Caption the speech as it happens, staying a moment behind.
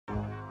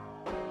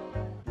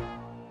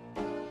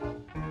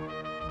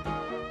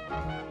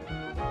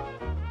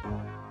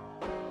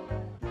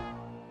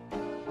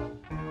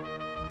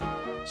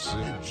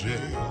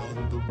CJ on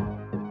the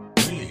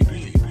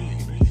beat.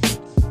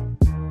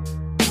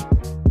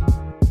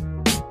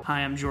 Hi,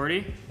 I'm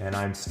Jordy. And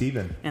I'm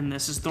Steven. And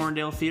this is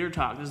Thorndale Theater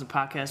Talk. This is a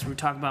podcast where we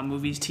talk about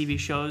movies, TV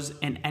shows,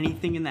 and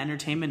anything in the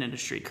entertainment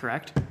industry,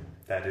 correct?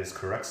 That is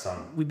correct,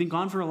 son. We've been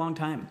gone for a long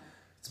time.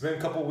 It's been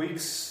a couple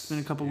weeks. It's been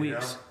a couple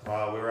weeks. We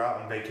were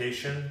out on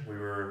vacation. We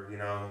were,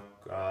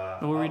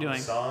 what were we doing? In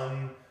the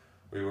sun.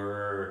 What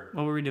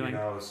were we doing?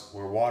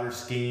 We're water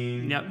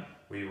skiing. Yep.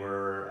 We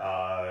were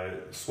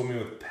swimming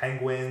with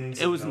penguins.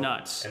 It was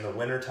nuts. In the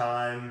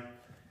wintertime.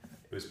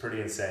 It was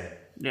pretty insane.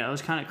 Yeah, it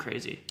was kind of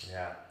crazy.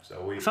 Yeah.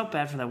 So I felt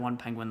bad for that one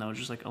penguin, though,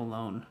 just like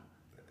alone.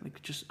 Like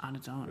just on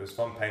its own. It was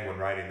fun penguin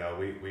riding, though.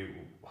 We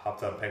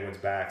hopped on penguins'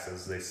 backs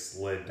as they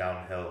slid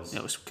down hills. Yeah,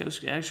 it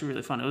was actually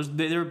really fun.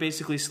 They were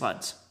basically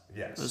sleds.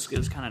 Yes. It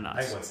was kind of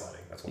nuts. Penguin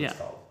sledding. That's what it's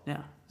called.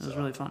 Yeah. It was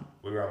really fun.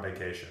 We were on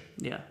vacation.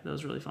 Yeah, that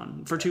was really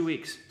fun. For 2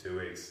 weeks. 2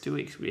 weeks. 2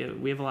 weeks.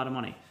 We have a lot of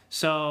money.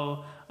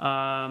 So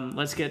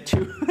let's get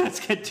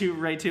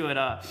right to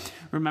it.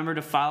 Remember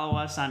to follow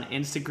us on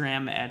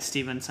Instagram at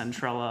Steven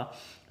Centrella,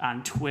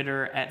 on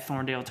Twitter at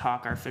Thorndale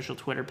Talk, our official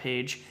Twitter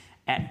page,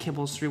 at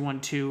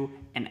Kibbles312,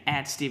 and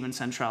at Steven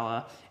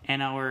Centrella,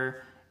 and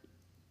our...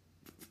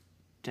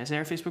 Did I say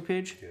our Facebook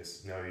page?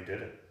 Yes. No, you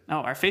didn't. Oh,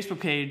 our Facebook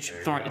page,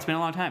 it's been a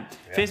long time.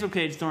 Yeah. Facebook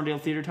page, Thorndale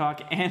Theater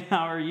Talk, and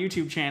our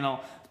YouTube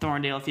channel,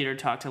 Thorndale Theater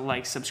Talk, to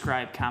like,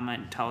 subscribe,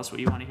 comment, tell us what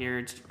you want to hear.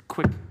 It's a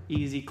quick,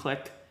 easy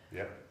click.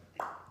 Yep.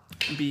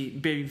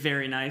 Be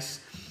very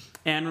nice.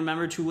 And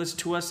remember to listen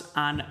to us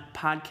on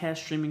podcast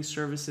streaming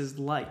services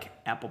like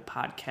Apple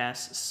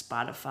Podcasts,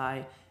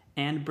 Spotify,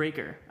 and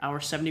Breaker.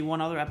 Our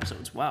 71 other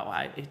episodes. Wow,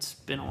 it's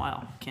been a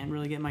while. Can't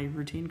really get my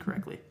routine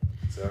correctly.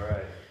 It's all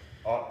right.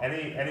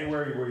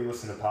 Anywhere where you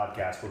listen to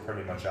podcasts, we're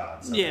pretty much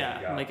on. So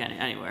yeah, like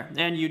anywhere.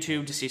 And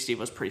YouTube to see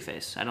Steve-O's pretty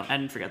face. I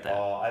didn't forget that.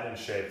 Oh, I didn't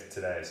shave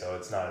today, so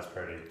it's not as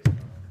pretty.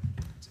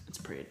 It's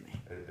pretty to me.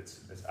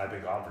 I've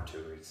been gone for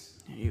 2 weeks.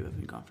 Yeah, you have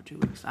been gone for 2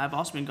 weeks. I've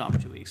also been gone for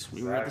 2 weeks.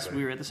 Exactly.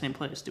 We were at the same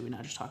place. Did we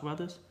not just talk about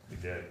this? We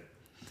did.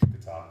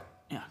 Good talk.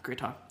 Yeah, great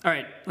talk. All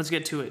right, let's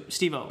get to it.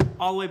 Steve-O,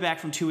 all the way back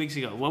from 2 weeks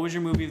ago, what was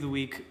your movie of the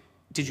week?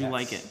 Did you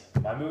like it?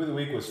 My movie of the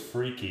week was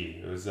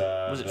Freaky. It was.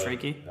 Was it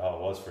Freaky? Oh,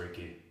 it was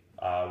Freaky.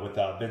 With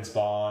Vince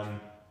Vaughn,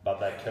 about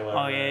that killer.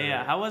 Oh,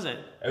 yeah. How was it?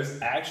 It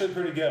was actually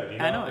pretty good.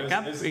 I know, it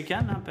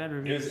got not bad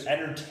reviews. It was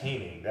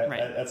entertaining.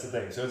 That's the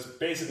thing. So it's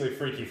basically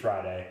Freaky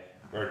Friday,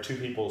 where two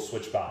people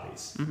switch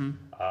bodies. Mm-hmm.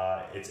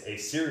 It's a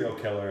serial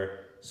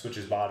killer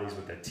switches bodies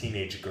with a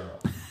teenage girl.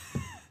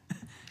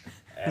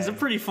 It's a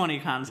pretty funny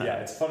concept. Yeah,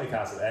 it's a funny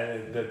concept.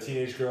 And the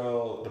teenage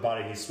girl, the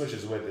body he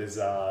switches with is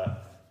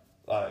a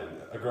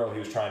girl he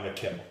was trying to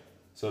kill.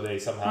 So they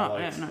somehow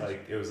nice.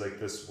 it was like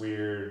this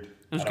weird.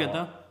 It was good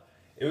though.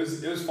 It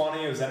was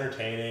funny. It was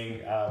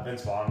entertaining.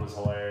 Vince Vaughn was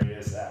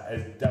hilarious.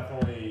 It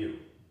definitely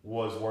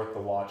was worth the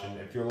watch. And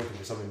if you're looking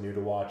for something new to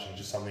watch and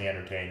just something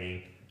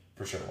entertaining,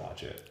 for sure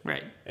watch it.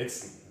 Right.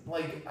 It's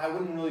like I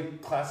wouldn't really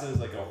class it as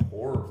like a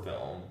horror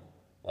film.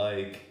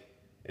 I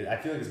feel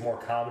like it's more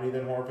comedy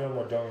than horror film.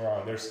 But don't get me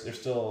wrong. There's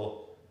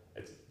still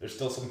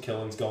some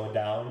killings going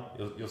down.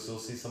 You'll still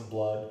see some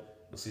blood.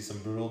 You'll see some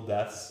brutal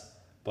deaths.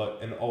 But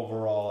in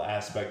overall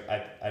aspect,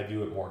 I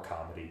view it more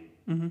comedy.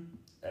 Mm-hmm.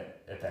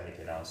 If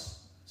anything else.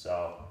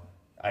 So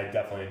I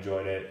definitely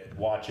enjoyed it.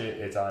 Watch it.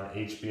 It's on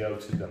HBO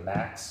to the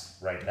max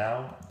right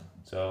now.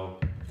 So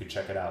you can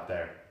check it out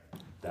there.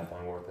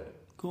 Definitely worth it.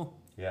 Cool.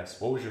 Yes.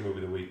 What was your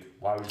movie of the week?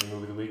 Why was your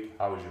movie of the week?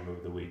 How was your movie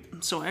of the week?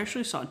 So I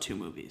actually saw 2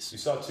 movies. You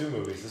saw 2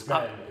 movies. This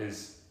man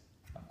is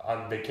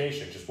on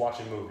vacation, just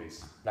watching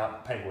movies,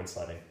 not penguin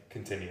sledding.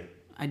 Continue.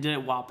 I did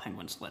it while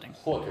penguin sledding.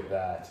 Look at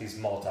that. He's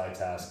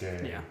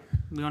multitasking. Yeah.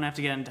 We don't have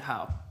to get into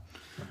how.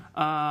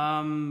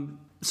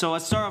 So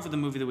let's start off with the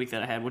movie of the week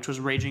that I had, which was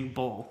Raging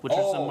Bull, which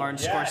was a Martin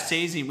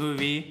Scorsese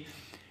movie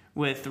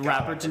with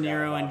Robert De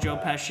Niro and Joe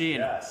Pesci.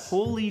 And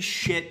holy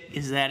shit,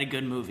 is that a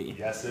good movie.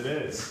 Yes, it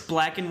is.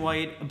 Black and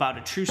white, about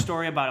a true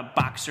story about a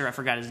boxer. I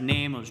forgot his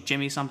name. It was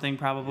Jimmy something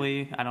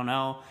probably. I don't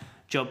know.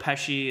 Joe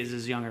Pesci is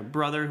his younger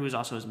brother, who is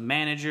also his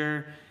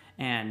manager.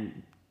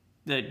 And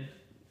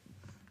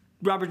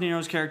Robert De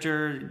Niro's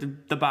character,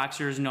 the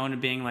boxer, is known as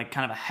being like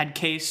kind of a head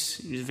case.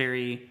 He's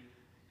very...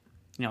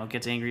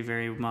 gets angry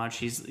very much.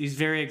 He's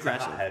very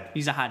aggressive.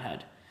 He's a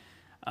hothead.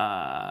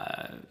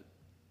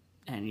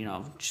 And,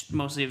 just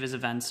mostly of his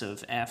events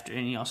of after,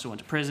 and he also went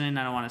to prison.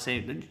 I don't want to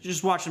say,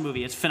 just watch the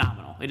movie. It's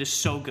phenomenal. It is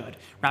so good.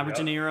 Robert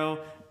De Niro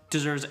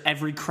deserves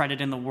every credit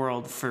in the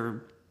world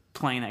for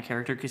playing that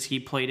character because he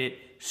played it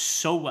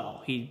so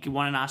well. He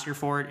won an Oscar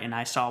for it, and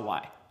I saw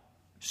why.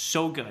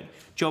 So good.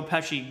 Joe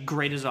Pesci,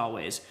 great as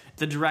always.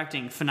 The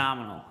directing,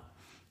 phenomenal.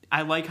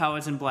 I like how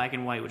it's in black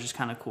and white, which is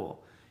kind of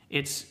cool.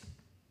 It's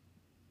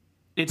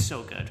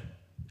so good.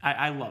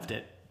 I loved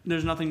it.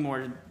 There's nothing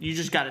more. You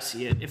just got to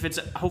see it.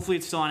 Hopefully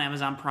it's still on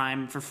Amazon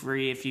Prime for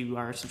free if you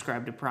are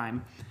subscribed to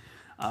Prime.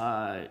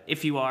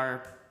 If you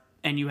are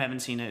and you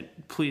haven't seen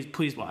it,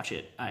 please watch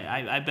it.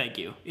 I beg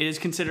you. It is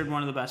considered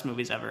one of the best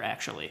movies ever,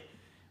 actually.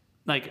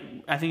 I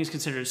think it's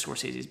considered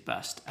Scorsese's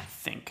best, I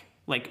think.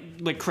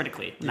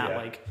 Critically, not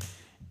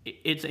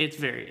It's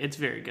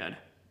very good.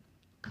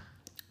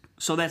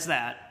 So that's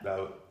that.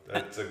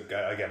 That's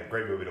again a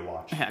great movie to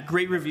watch. Yeah,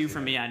 great review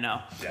from me, I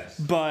know. Yes.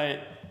 But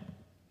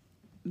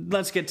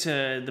let's get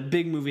to the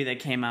big movie that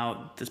came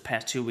out this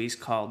past 2 weeks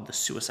called The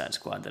Suicide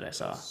Squad that I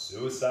saw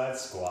Suicide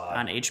Squad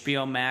on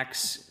HBO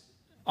Max,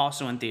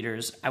 also in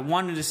theaters. I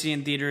wanted to see it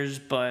in theaters,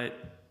 but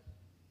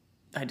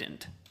I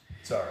didn't.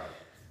 It's all right.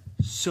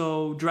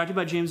 So, directed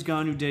by James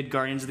Gunn, who did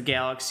Guardians of the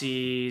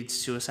Galaxy,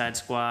 Suicide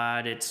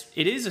Squad. It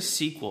is a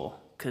sequel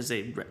because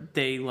they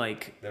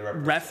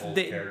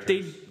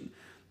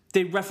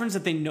reference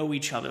that they know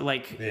each other.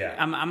 Like, yeah.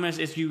 I'm gonna,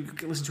 if you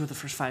listen to it the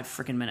first 5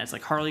 freaking minutes,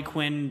 like Harley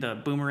Quinn, the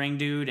Boomerang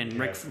dude, and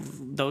Rick,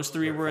 those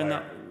three Ric were in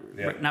the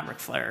Flair. not Ric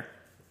Flair.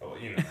 Oh,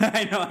 you know.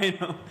 I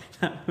know.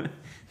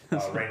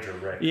 Ranger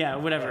Rick. Yeah,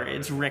 whatever.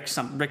 It's Rick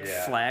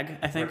Flag,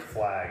 I think. Rick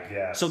Flag,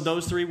 yeah. So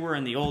those three were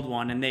in the old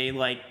one, and they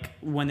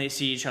when they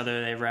see each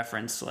other, they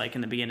reference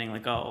in the beginning,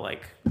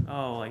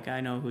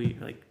 I know who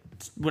you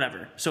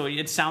whatever. So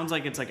it sounds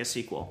like it's like a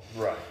sequel.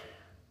 Right.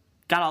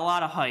 Got a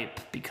lot of hype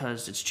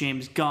because it's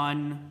James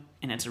Gunn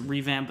and it's a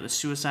revamp of the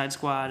Suicide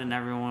Squad, and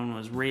everyone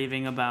was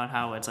raving about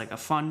how it's like a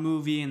fun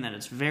movie and that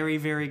it's very,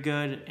 very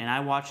good. And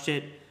I watched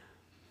it,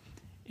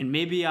 and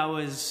maybe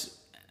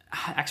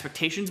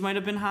expectations might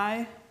have been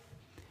high.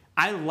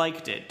 I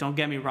liked it. Don't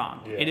get me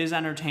wrong. Yeah. It is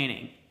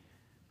entertaining.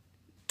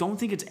 Don't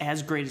think it's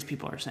as great as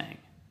people are saying.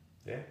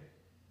 Yeah.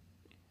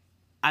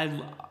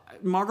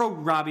 Margot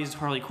Robbie's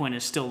Harley Quinn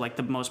is still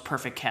the most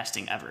perfect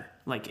casting ever.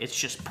 It's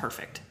just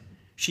perfect.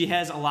 She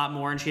has a lot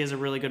more, and she has a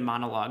really good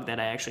monologue that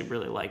I actually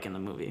really like in the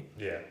movie.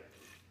 Yeah.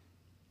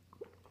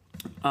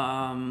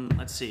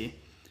 Let's see.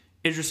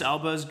 Idris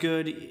Elba is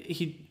good.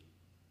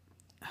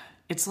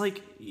 It's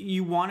like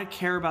you want to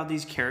care about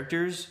these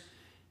characters,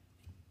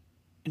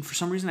 and for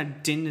some reason I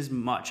didn't as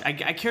much. I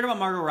cared about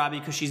Margot Robbie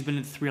because she's been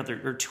in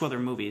 2 other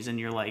movies, and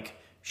you're like,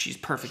 she's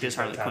perfect as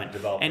Harley Quinn.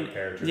 And her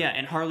character. Yeah,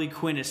 and Harley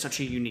Quinn is such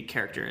a unique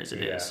character as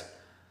it is.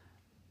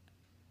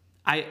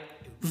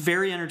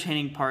 Very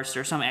entertaining parts. There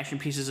are some action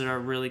pieces that are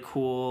really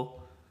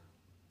cool.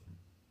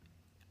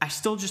 I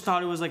still just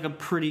thought it was a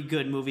pretty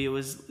good movie. It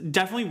was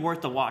definitely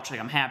worth the watch.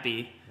 I'm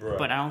happy,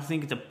 but I don't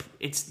think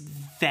it's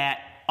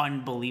that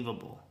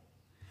unbelievable.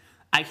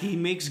 He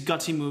makes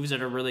gutsy moves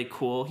that are really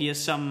cool. He has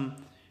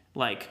some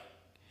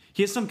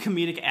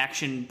comedic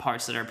action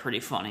parts that are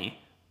pretty funny,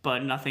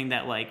 but nothing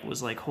that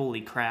was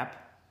holy crap.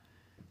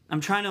 I'm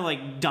trying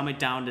to dumb it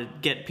down to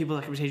get people's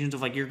expectations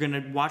of you're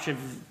gonna watch a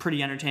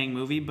pretty entertaining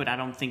movie, but I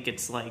don't think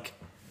it's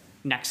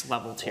next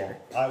level tier.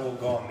 Well, I will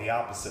go on the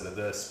opposite of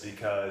this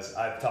because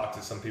I've talked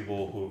to some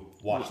people who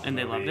watched the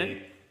movie. And they loved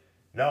it?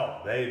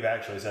 No, they've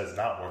actually said it's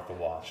not worth the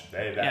watch.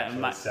 They've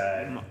actually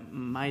said...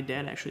 My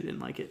dad actually didn't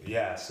like it.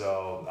 Yeah,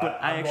 so But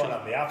I'm going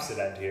on the opposite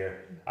end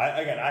here.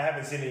 I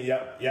haven't seen it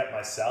yet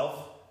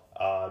myself,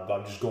 but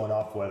I'm just going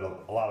off what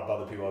a lot of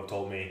other people have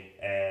told me,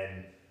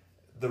 and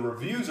the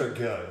reviews are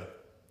good.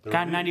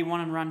 Got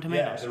 91 on Rotten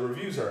Tomatoes. Yeah, the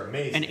reviews are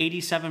amazing. And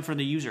 87 for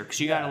the user, because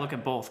you got to look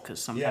at both,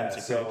 because sometimes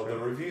it's so the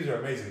reviews are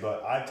amazing,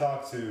 but I've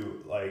talked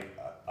to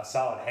a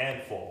solid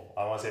handful.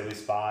 I want to say at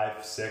least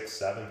 5, 6,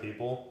 7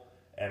 people,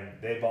 and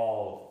they've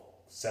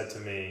all said to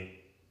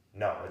me,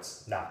 "No,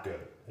 it's not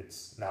good.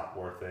 It's not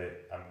worth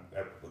it."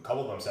 A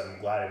couple of them said,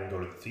 "I'm glad I didn't go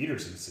to the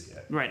theaters and see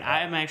it." Right,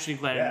 I'm actually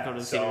glad I didn't go to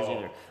the theaters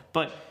either.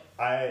 But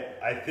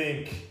I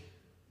think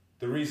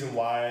the reason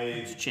why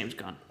it's James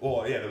Gunn.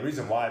 Well, yeah, the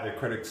reason why the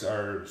critics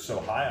are so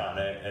high on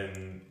it,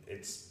 and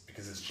it's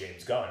because it's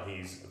James Gunn.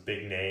 He's a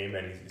big name,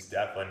 and he's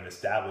definitely an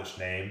established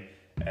name.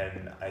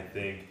 And I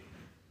think,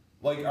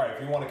 all right,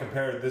 if you want to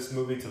compare this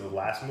movie to the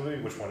last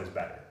movie, which one is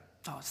better?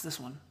 Oh, it's this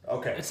one.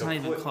 Okay, it's not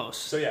even close.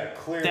 So yeah,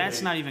 clearly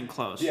that's not even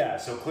close. Yeah,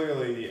 so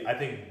clearly, I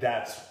think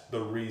that's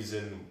the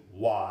reason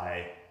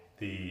why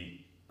the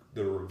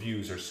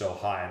reviews are so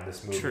high on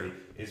this movie. True.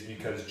 Is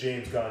because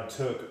James Gunn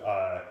took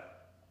a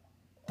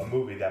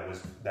movie that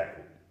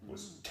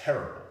was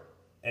terrible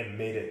and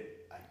made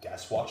it, I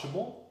guess,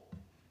 watchable.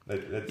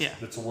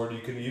 That's a word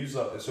you can use.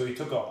 So he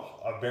took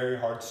a very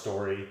hard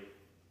story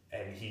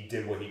and he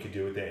did what he could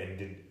do with it and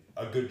did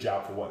a good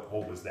job for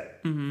what was there.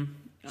 Mm-hmm.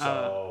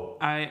 So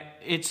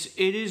it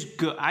is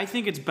good. I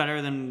think it's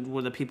better than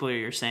what the people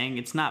you're saying.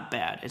 It's not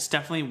bad. It's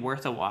definitely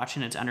worth a watch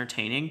and it's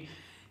entertaining.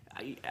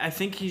 I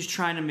think he's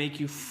trying to make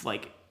you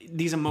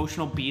these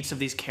emotional beats of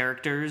these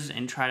characters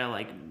and try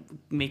to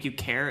make you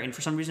care, and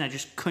for some reason I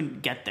just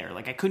couldn't get there.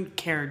 I couldn't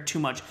care too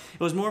much. It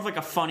was more of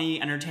a funny,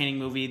 entertaining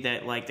movie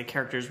that the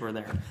characters were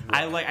there.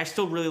 Right. I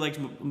still really liked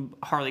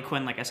Harley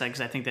Quinn, like I said,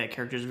 because I think that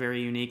character is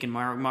very unique, and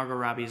Margot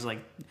Robbie is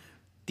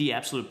the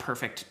absolute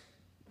perfect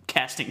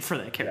casting for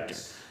that character.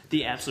 Yes.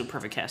 The absolute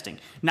perfect casting.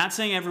 Not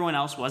saying everyone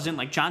else wasn't.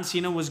 John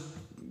Cena was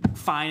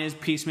fine as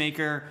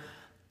Peacemaker,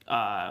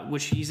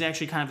 which he's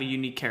actually kind of a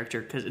unique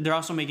character because they're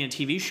also making a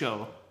TV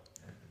show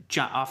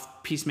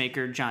off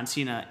Peacemaker, John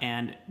Cena,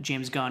 and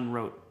James Gunn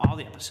wrote all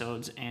the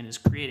episodes and is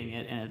creating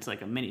it, and it's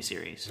a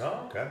mini-series.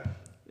 Oh, okay.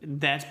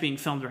 That's being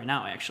filmed right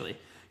now, actually.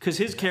 Because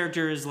his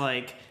character is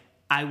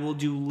I will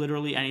do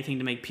literally anything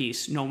to make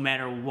peace, no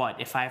matter what.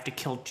 If I have to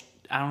kill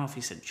I don't know if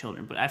he said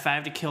children, but if I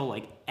have to kill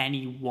like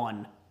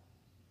anyone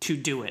to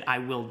do it, I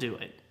will do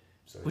it.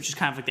 So which is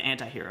kind of like the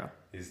anti-hero.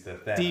 He's the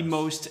Thanos. The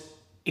most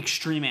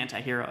extreme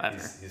anti-hero ever.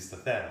 He's the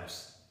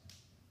Thanos.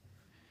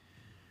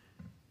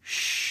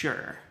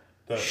 Sure.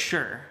 The-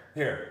 Sure.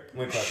 Here,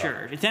 let me clarify.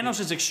 Sure. Thanos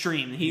is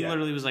extreme. He Yeah.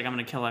 literally was like, I'm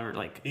going to kill half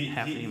of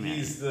humanity.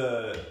 He's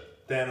the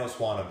Thanos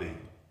wannabe.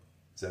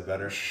 Is that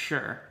better?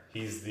 Sure.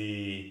 He's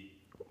the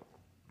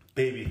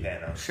baby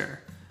Thanos.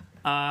 Sure.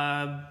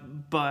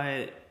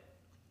 But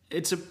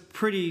it's a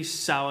pretty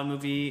solid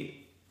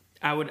movie.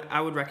 I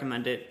would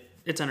recommend it.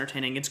 It's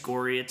entertaining. It's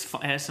gory. It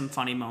has some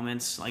funny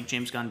moments, like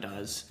James Gunn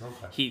does.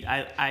 Okay.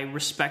 I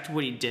respect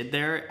what he did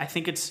there. I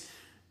think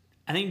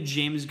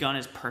James Gunn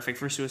is perfect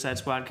for Suicide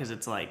Squad because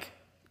it's like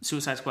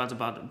Suicide Squad's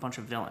about a bunch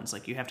of villains.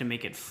 Like you have to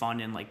make it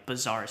fun and like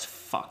bizarre as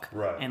fuck.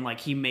 Right. And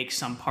like he makes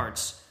some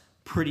parts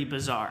pretty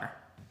bizarre.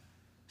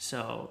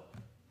 So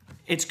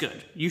it's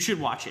good. You should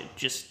watch it.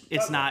 Just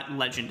it's not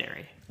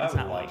legendary. It's I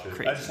not would watch like it.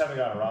 crazy. I just haven't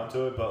gotten around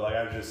to it, but like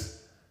I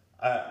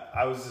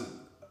was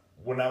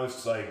when I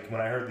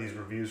heard these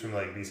reviews from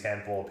like these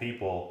handful of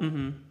people,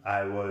 Mm-hmm.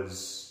 I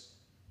was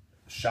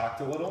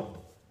shocked a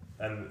little,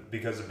 and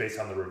because of based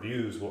on the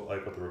reviews,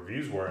 what the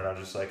reviews were, and I was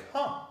just like,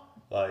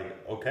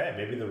 like okay,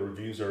 maybe the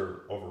reviews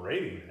are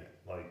overrating it,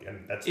 like,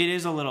 and that's It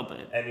is a little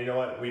bit. and you know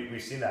what,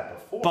 we've seen that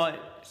before,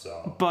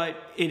 But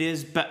it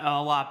is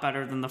a lot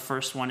better than the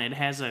first one. It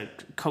has a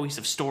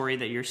cohesive story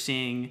that you're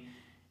seeing.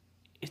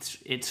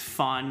 It's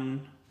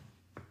fun.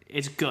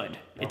 It's good.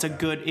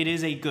 It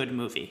is a good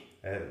movie.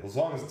 as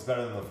long as it's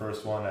better than the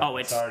first one, Oh,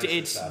 it's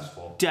it's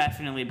successful.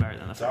 definitely better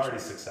than the It's first already one.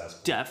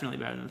 successful. Definitely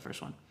better than the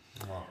first one.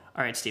 Wow.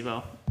 All right,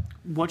 Steve-O.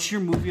 What's your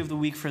movie of the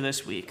week for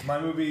this week? My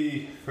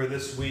movie for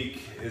this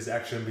week is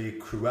actually going to be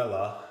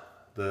Cruella,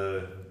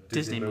 the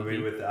Disney movie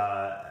with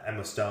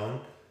Emma Stone.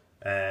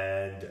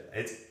 And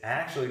it's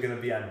actually going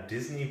to be on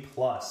Disney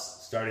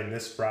Plus starting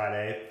this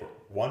Friday for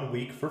 1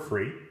 week for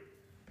free.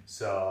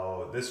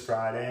 So this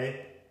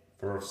Friday,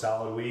 for a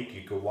solid week,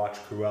 you could watch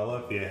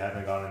Cruella if you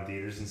haven't gone in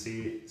theaters and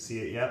see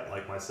it yet.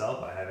 Like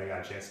myself, I haven't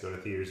got a chance to go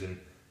to theaters and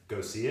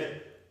go see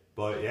it.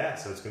 But yeah,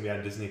 so it's going to be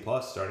on Disney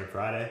Plus starting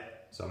Friday.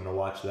 So I'm going to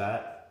watch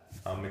that.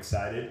 I'm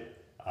excited.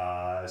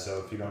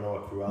 So if you don't know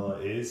what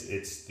Cruella is,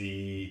 it's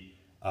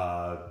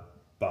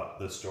about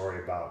the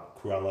story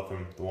about Cruella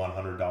from the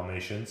 100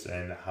 Dalmatians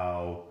and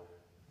how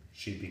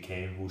she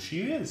became who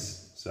she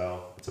is.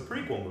 So it's a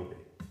prequel movie.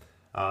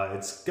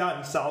 It's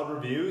gotten solid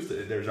reviews.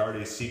 There's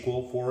already a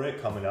sequel for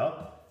it coming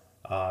up.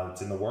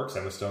 It's in the works.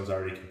 Emma Stone's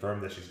already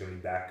confirmed that she's going to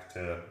be back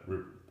to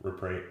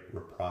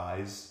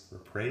reprise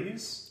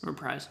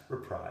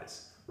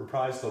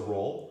the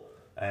role.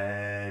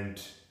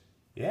 And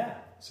yeah,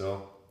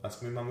 so that's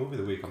going to be my movie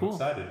of the week. I'm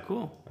excited.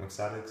 Cool. I'm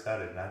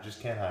excited. And I just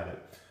can't hide it.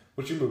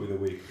 What's your movie of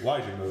the week? Why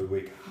is your movie of the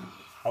week?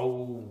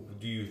 How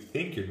do you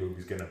think your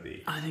movie's going to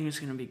be? I think it's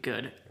going to be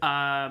good.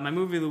 My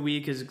movie of the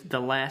week is The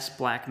Last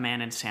Black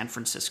Man in San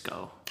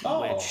Francisco,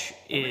 which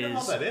know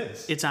how that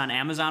is. It's on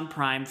Amazon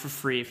Prime for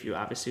free if you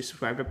obviously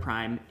subscribe to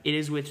Prime. It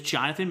is with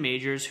Jonathan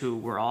Majors, who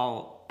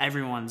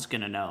everyone's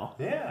going to know.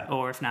 Yeah.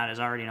 Or if not, is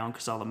already known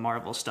because all the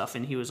Marvel stuff.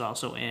 And he was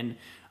also in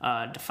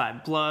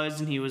Defy Bloods,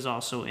 and he was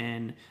also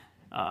in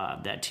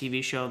that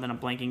TV show that I'm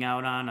blanking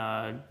out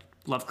on,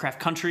 Lovecraft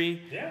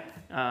Country.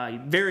 Yeah.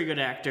 Very good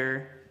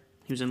actor.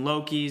 He was in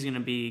Loki. He's going to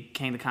be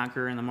Kang the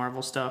Conqueror in the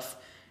Marvel stuff.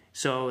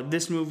 So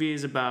this movie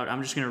is about,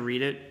 I'm just going to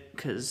read it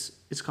because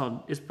it's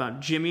about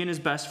Jimmy and his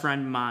best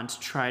friend Mont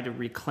try to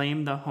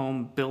reclaim the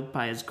home built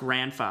by his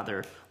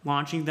grandfather,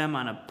 launching them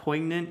on a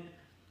poignant,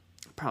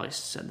 probably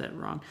said that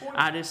wrong,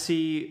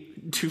 odyssey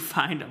to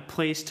find a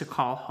place to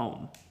call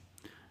home.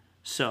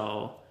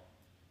 So,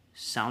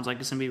 sounds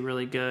like it's going to be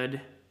really good.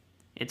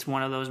 It's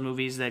one of those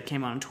movies that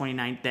came out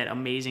in that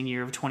amazing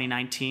year of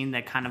 2019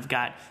 that kind of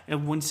got, I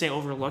wouldn't say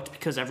overlooked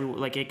because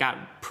it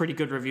got pretty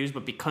good reviews,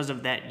 but because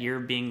of that year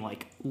being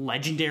like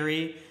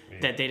legendary,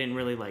 that they didn't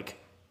really like.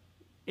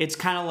 It's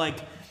kind of like,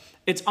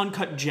 it's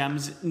uncut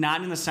gems,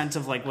 not in the sense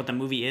of like what the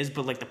movie is,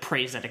 but like the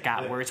praise that it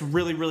got, where it's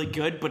really, really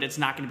good, but it's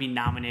not going to be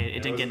nominated.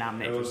 It didn't get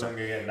nominated for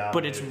something.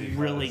 But it's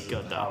really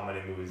good though. How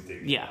many movies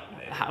did get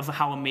nominated?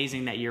 How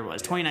amazing that year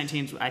was.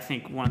 2019 is, I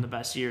think, one of the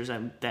best years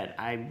that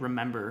I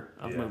remember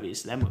of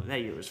movies.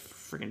 That year was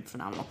freaking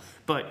phenomenal.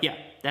 But yeah,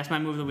 that's my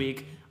movie of the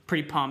week.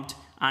 Pretty pumped.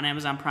 On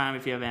Amazon Prime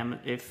if you have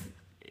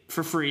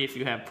for free if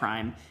you have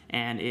Prime,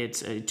 and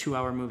it's a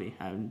 2-hour movie.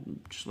 I'm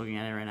just looking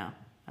at it right now.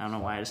 I don't know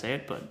why I say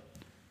it, but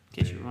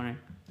in case you're wondering.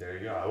 There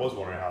you go. I was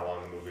wondering how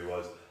long the movie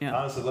was. Yeah.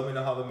 Honestly, let me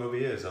know how the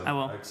movie is. I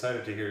will. I'm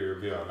excited to hear your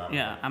review on that.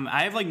 Yeah,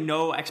 I have like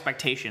no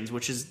expectations,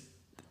 which is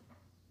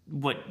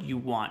what you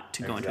want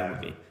to go into a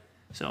movie.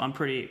 So I'm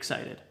pretty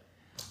excited.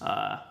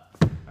 All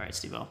right,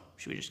 Steve-O,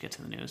 should we just get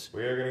to the news?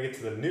 We are going to get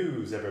to the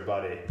news,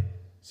 everybody.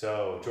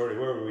 So, Jordy,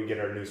 where would we get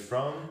our news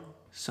from?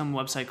 Some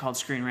website called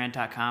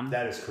ScreenRant.com.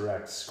 That is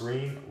correct.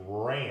 Screen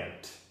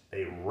Rant.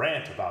 They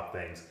rant about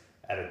things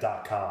at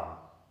a .com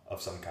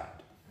of some kind.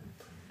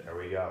 There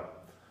we go.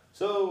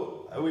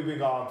 So we've been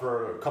gone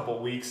for a couple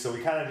weeks, so we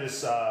kind of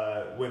just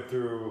went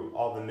through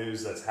all the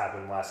news that's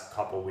happened last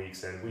couple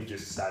weeks, and we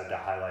just decided to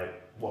highlight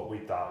what we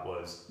thought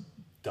was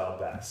the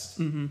best.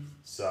 Mm-hmm.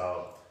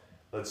 So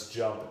let's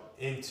jump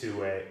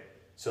into it.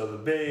 So the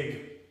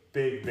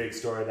big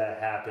story that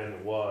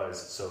happened was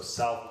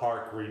South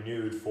Park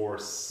renewed for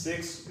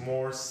 6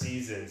 more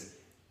seasons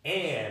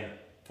and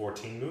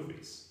 14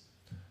 movies.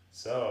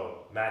 So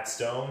Matt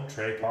Stone,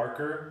 Trey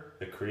Parker,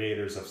 the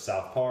creators of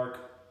South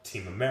Park,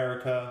 Team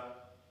America,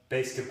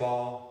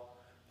 Basketball,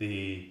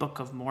 the Book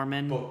of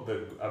Mormon.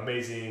 the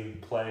amazing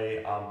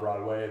play on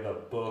Broadway, The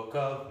Book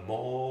of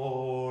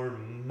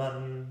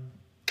Mormon.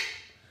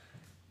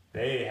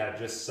 They have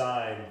just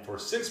signed for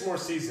 6 more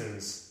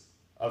seasons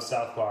of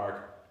South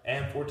Park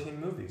and 14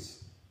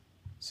 movies.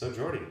 So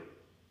Jordy,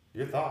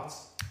 your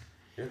thoughts?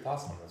 Your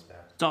thoughts on this, man?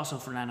 It's also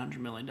for $900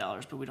 million,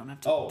 but we don't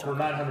have to. Oh, for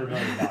 $900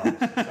 million.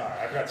 Sorry,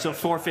 I forgot. So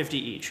 $450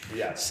 each.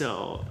 Yes.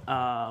 So,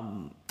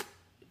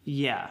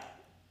 yeah,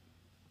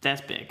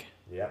 that's big.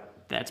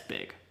 Yep. That's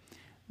big.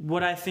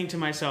 What I think to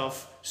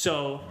myself,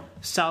 so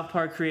South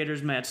Park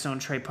creators Matt Stone,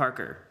 Trey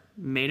Parker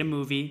made a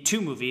movie, 2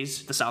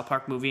 movies, the South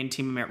Park movie and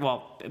Team America.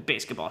 Well,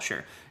 Basketball,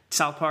 sure.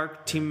 South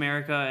Park, Team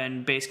America,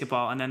 and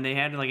Basketball, and then they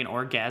had like an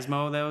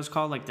Orgasmo that was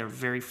called like their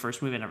very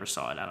first movie. I never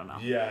saw it. I don't know.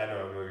 Yeah, I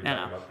know what you're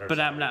talking about. But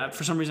I'm not.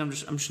 For some reason,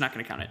 I'm just not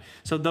going to count it.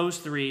 So those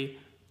 3,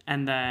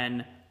 and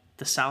then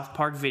the South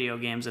Park video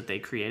games that they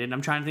created.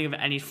 I'm trying to think of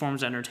any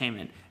forms of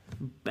entertainment,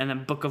 and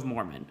then Book of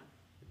Mormon.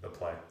 The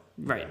play.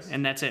 Right, Yes.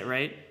 and that's it,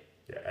 right?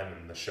 Yeah, and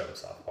then the show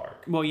South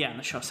Park. Well, yeah, and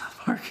the show South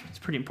Park. It's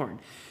pretty important.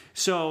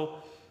 So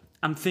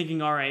I'm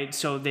thinking, all right,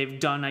 so they've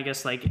done, I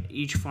guess, like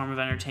each form of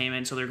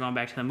entertainment, so they're going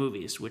back to the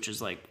movies, which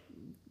is like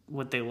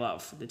what they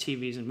love, the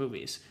TVs and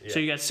movies. Yeah. So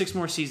you got 6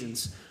 more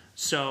seasons.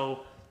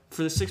 So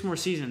for the 6 more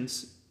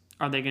seasons,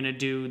 are they going to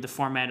do the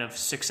format of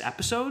 6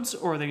 episodes,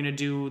 or are they going to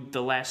do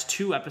the last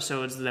 2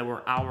 episodes that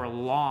were hour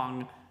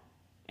long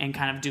and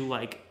kind of do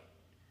like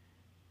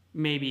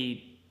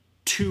maybe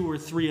 2 or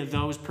 3 of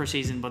those per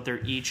season, but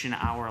they're each an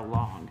hour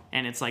long,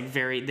 and it's like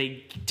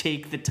they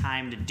take the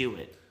time to do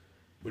it.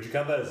 Would you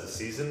count that as a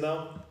season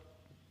though?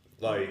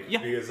 Like, Yeah.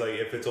 because like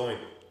if it's only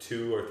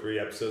 2 or 3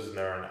 episodes and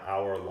they're an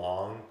hour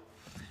long,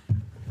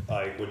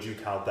 like would you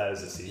count that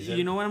as a season?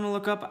 You know what I'm gonna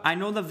look up? I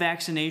know the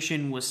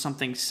vaccination was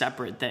something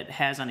separate that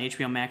has on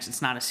HBO Max.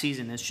 It's not a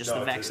season; it's just No,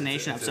 the it's a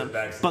vaccination vaccination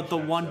episode. But the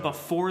one episode.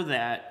 before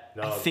that,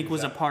 No, I think,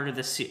 was a exactly. part of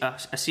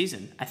the a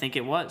season. I think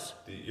it was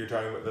You're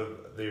talking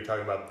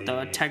about the the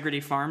Integrity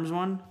Farms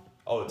one.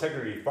 Oh, the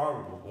Integrity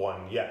Farm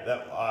one. Yeah,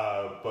 that.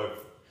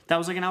 But That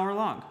was like an hour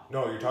long.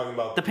 no, you're talking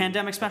about The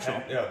pandemic special.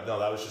 Yeah, no,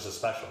 that was just a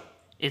special.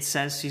 It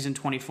says season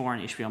 24 on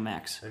HBO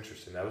Max.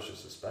 Interesting. That was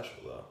just a special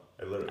though.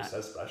 It literally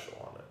says special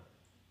on it.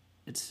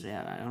 It's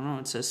I don't know.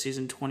 It says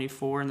season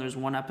 24, and there's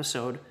 1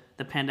 episode,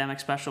 the pandemic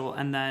special,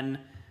 and then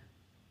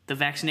the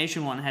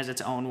vaccination one has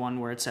its own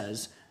one where it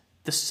says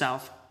the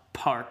South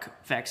Park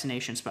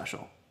vaccination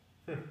special.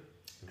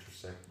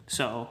 Interesting.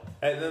 So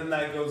And then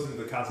that goes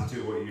into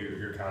constitute what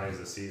you're counting as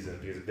a season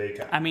because they.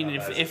 I mean,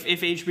 count that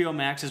if HBO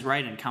Max is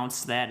right and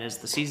counts that as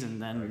the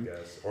season, I then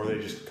guess, or they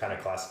just kind of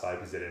classify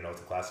because they didn't know what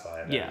to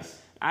classify it yeah. as.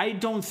 I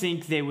don't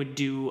think they would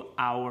do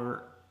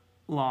hour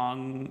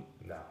long.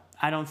 No.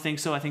 I don't think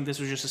so. I think this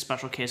was just a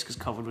special case because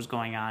COVID was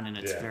going on, and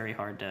it's Yeah. very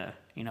hard to,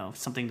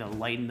 something to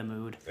lighten the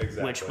mood,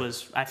 Exactly.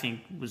 which I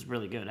think was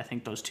really good. I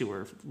think those 2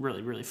 were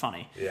really, really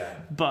funny. Yeah.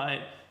 But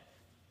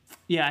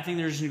yeah, I think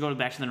they're just gonna go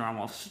back to the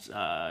normal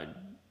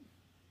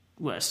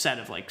set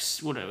of like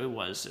what it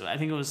was. I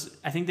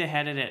think they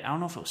had it at, I don't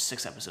know if it was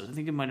 6 episodes. I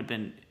think it might have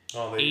been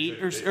Oh,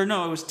 8 or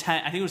no, it was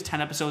 10. I think it was 10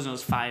 episodes, and it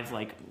was 5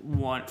 like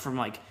one from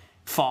like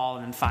fall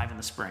and then 5 in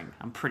the spring.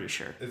 I'm pretty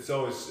sure. It's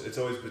always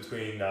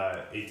between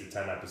 8 to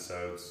 10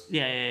 episodes.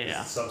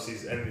 Yeah. Some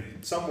seasons,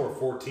 and some were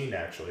 14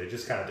 actually. It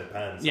just kind of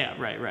depends. Yeah,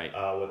 right.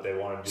 What they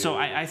want to do. So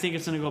I think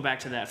it's gonna go back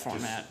to that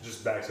format.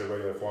 just back to the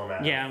regular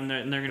format. Yeah, and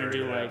they're gonna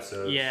do 30 like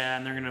episodes.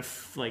 and they're gonna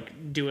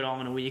like do it all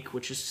in a week,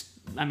 which is,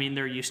 I mean,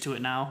 they're used to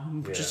it now,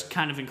 which is Yeah.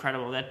 kind of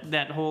incredible.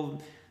 That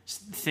whole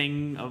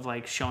thing of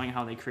like showing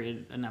how they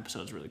created an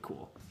episode is really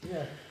cool.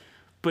 Yeah.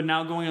 But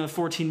now going on the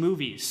 14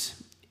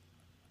 movies,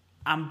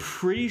 I'm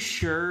pretty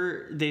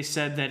sure they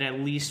said that at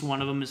least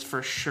one of them is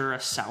for sure a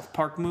South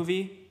Park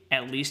movie.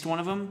 At least one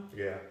of them.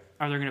 Yeah.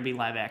 Are there gonna be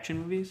live action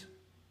movies?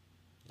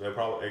 They're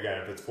probably,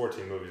 again, if it's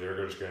 14 movies,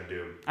 they're just gonna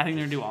do. I think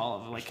they're gonna do all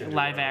of it, like gonna do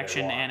live whatever they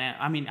action want. and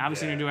I mean,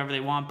 obviously they're Yeah. gonna do whatever they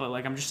want, but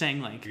like I'm just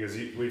saying, like Because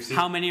we've seen.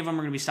 how many of them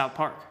are gonna be South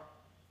Park?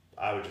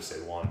 I would just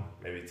say 1,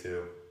 maybe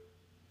 2.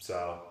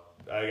 So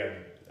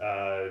again,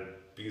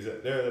 because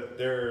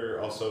they're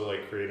also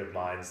like creative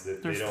minds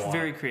that They're they don't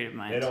very want, creative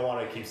minds. They don't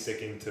want to keep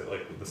sticking to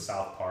like the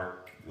South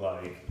Park.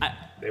 Like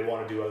they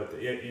want to do other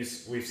things.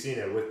 Yeah, we've seen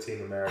it with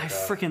Team America. I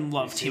freaking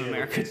love We've Team seen it with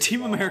America. Team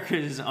Basketball. America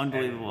is And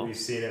unbelievable. we've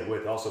seen it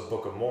with also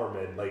Book of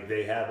Mormon. Like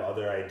they have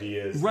other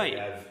ideas. Right.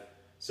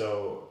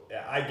 So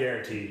I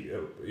guarantee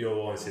you'll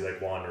only see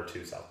like 1 or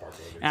 2 South Park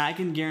movies. And I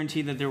can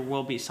guarantee that there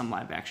will be some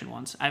live action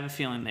ones. I have a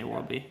feeling they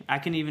will be. I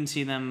can even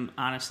see them,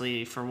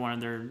 honestly, for one of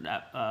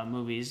their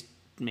movies,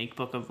 make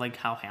Book of, like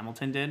how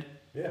Hamilton did.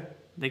 Yeah.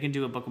 They can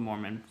do a Book of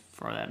Mormon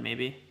for that,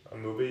 maybe. A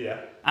movie,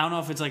 yeah. I don't know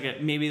if it's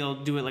like maybe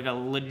they'll do it like a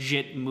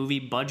legit movie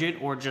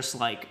budget or just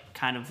like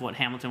kind of what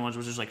Hamilton was,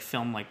 which is like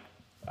film like.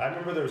 I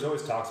remember there was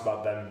always talks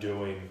about them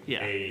doing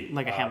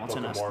like a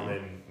Hamilton Book of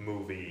Mormon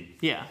movie.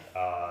 Yeah.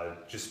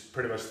 Just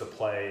pretty much the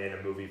play in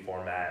a movie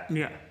format.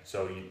 Yeah.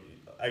 So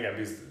again,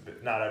 because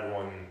not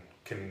everyone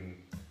can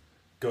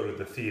go to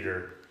the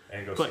theater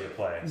and go see a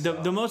play.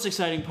 The most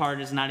exciting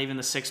part is not even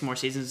the 6 more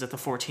seasons of the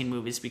 14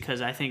 movies,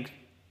 because I think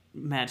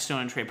Matt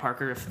Stone and Trey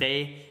Parker, if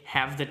they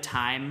have the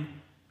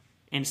time,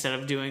 instead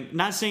of doing,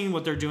 not saying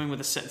what they're doing with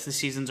the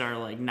seasons are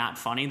like not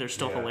funny, they're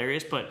still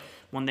hilarious, but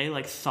when they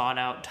like thought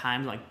out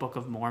times like Book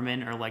of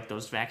Mormon or like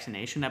those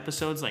vaccination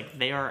episodes, like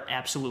they are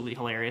absolutely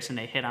hilarious and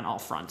they hit on all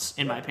fronts,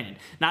 in my opinion.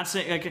 Not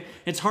saying like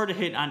it's hard to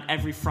hit on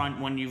every front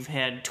when you've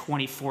had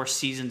 24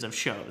 seasons of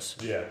shows.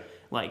 Yeah.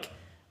 Like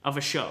of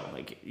a show,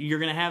 like you're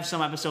gonna have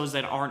some episodes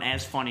that aren't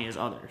as funny as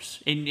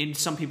others in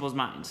some people's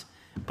minds,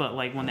 but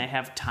like when they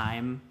have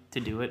time to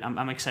do it,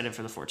 I'm excited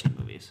for the 14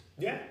 movies.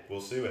 Yeah, we'll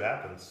see what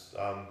happens.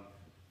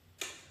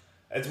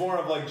 It's more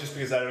of like just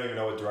because I don't even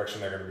know what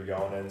direction they're going to be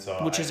going in,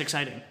 so which is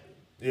exciting.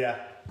 Yeah,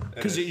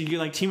 because you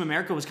like Team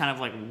America was kind of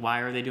like, why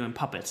are they doing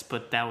puppets?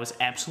 But that was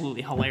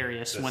absolutely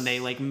hilarious when they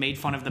like made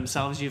fun of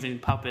themselves using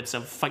puppets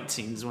of fight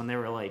scenes when they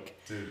were like,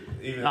 dude,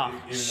 even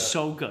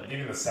so good.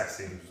 Even the sex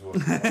scenes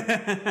was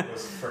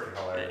freaking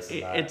hilarious.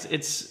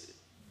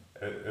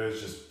 It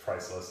was just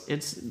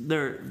priceless.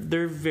 They're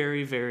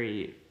very,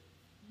 very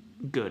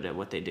good at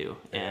what they do,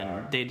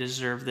 and they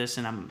deserve this,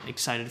 and I'm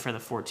excited for the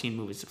 14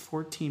 movies.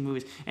 14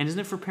 movies, and isn't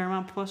it for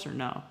Paramount Plus or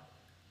no?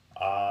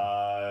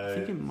 I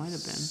think it might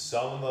have been.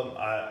 Some of them,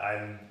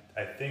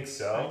 I think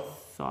so. I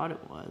thought it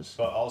was.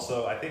 But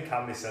also, I think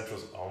Comedy Central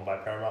is owned by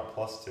Paramount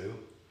Plus too.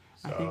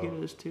 So I think it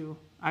is too.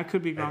 I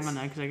could be wrong on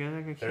that because I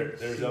can't.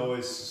 There's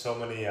always so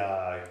many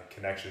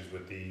connections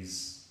with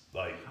these.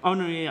 Like, oh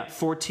no, yeah,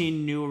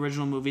 14 new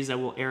original movies that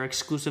will air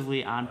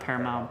exclusively on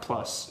Paramount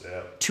Plus.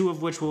 Yeah. 2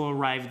 of which will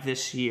arrive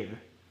this year.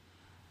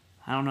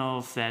 I don't know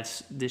if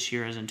that's this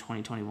year as in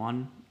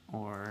 2021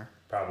 or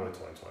probably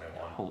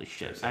 2021. Holy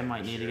shit! I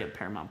might need to get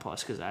Paramount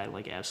Plus because I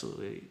like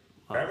absolutely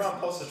love Paramount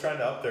Plus is trying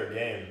to up their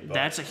game. But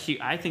that's a huge.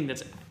 I think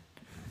that's.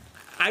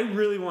 I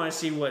really want to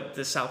see what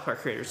the South Park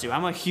creators do.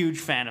 I'm a huge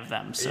fan of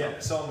them. So. Yeah,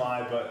 so am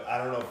I, but I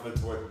don't know if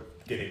it's worth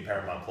getting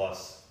Paramount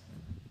Plus.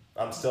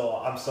 I'm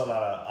still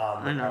not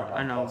on the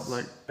Paramount Plus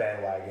but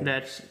bandwagon.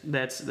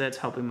 That's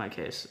helping my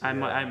case. I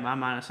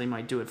honestly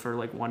might do it for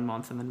like 1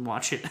 month and then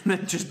watch it and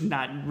then just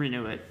not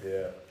renew it.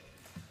 Yeah.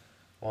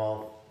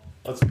 Well,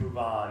 let's move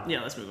on.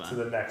 Yeah, let's move on to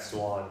the next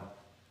one.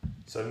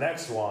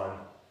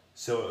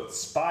 So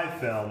spy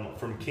film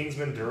from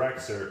Kingsman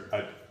director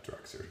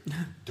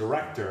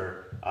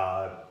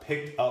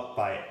picked up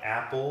by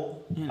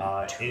Apple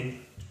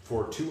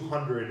for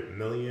 $200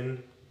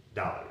 million.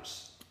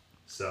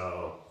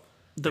 So.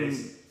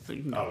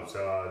 Sorry.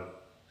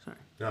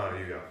 No,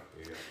 you go.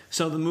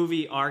 So the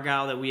movie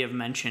Argylle that we have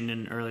mentioned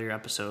in earlier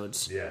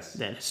episodes, yes,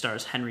 that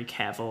stars Henry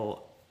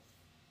Cavill,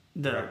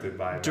 directed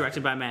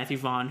by Matthew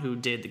Vaughn, who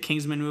did the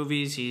Kingsman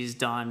movies. He's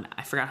done,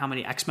 I forgot how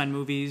many X-Men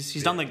movies.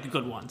 He's done like the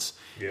good ones.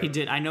 Yeah. He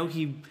did. I don't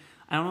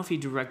know if he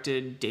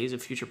directed Days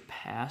of Future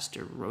Past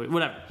or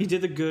whatever. He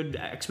did the good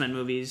X-Men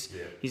movies.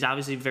 Yeah. He's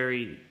obviously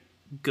very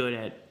good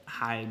at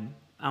high.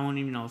 I don't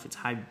even know if it's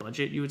high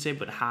budget, you would say,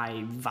 but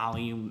high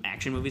volume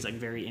action movies, like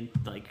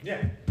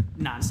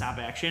nonstop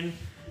action.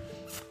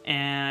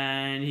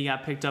 And he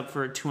got picked up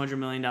for a $200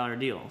 million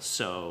deal.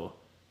 So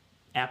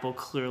Apple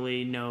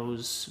clearly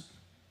knows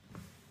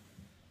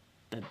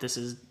that this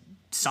is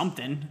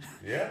something.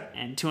 Yeah.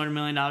 And $200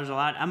 million is a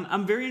lot.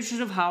 I'm very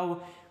interested of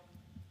how,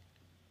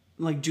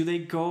 like, do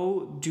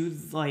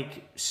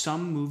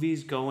some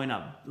movies go in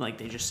like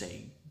they just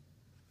say,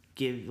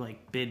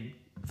 bid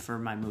for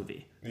my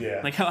movie.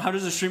 Yeah. Like, how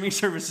does the streaming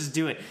services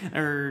do it?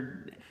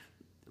 Or,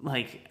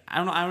 like, I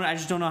don't know. I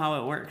just don't know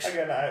how it works.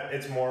 Again,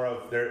 it's more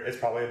of it's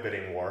probably a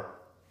bidding war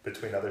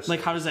between other.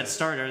 Like, how does that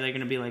start? Are they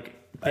going to be like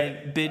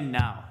bid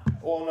now?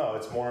 Well, no.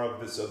 It's more of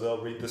this. So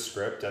they'll read the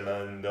script and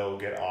then they'll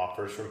get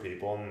offers from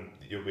people, and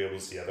you'll be able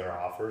to see other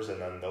offers,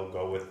 and then they'll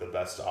go with the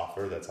best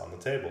offer that's on the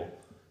table.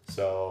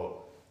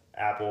 So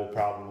Apple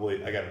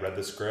probably read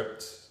the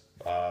script,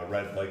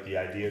 read like the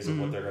ideas of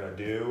what they're going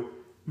to do,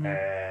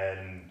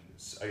 and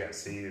again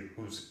see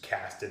who's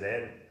casted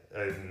in.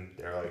 And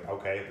they're like,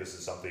 okay, this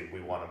is something we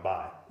want to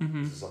buy.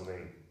 Mm-hmm. This is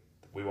something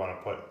we want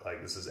to put,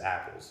 this is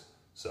Apple's.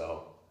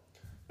 So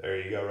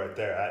there you go right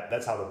there.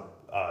 That's how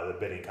the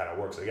bidding kind of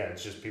works. Again,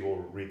 it's just people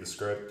read the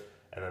script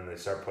and then they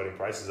start putting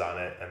prices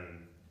on it,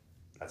 and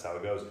that's how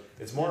it goes.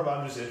 It's more of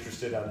I'm just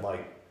interested in,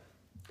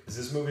 is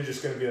this movie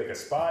just going to be like a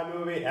spy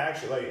movie?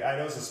 Actually, I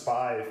know it's a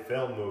spy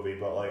film movie,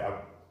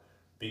 but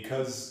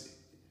because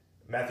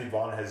Matthew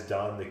Vaughn has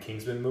done the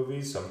Kingsman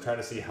movies, so I'm trying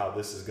to see how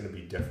this is going to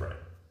be different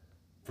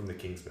from the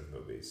Kingsman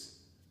movies,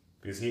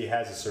 because he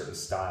has a certain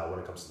style when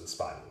it comes to the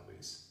spy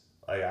movies.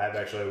 I've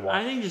actually watched.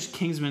 I think just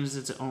Kingsman is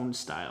its own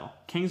style.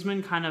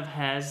 Kingsman kind of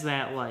has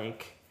that,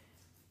 like,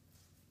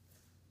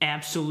 I don't know, I just don't know how it works. Like, how does that start? Are they going to be like bid for my movie? Yeah,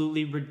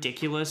 absolutely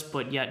ridiculous,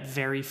 but yet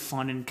very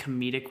fun and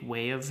comedic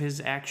way of his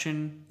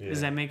action. Yeah.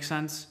 Does that make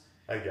sense?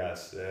 I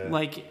guess. Yeah.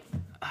 Like,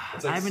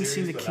 It's I haven't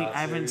seen serious, the but King. not I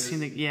haven't serious. seen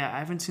the. Yeah, I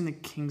haven't seen the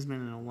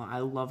Kingsman in a while. I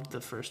loved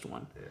the first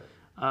one.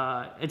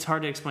 Yeah. It's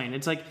hard to explain.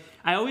 It's like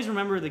I always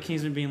remember the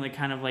Kingsman being like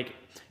kind of like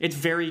it's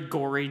very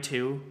gory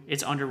too.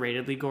 It's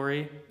underratedly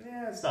gory.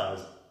 Yeah, it's not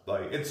as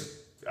like it's.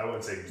 I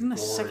wouldn't say. Isn't the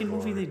gory, second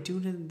movie gory. they do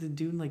the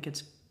dude like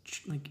gets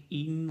like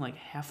eaten like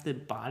half the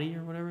body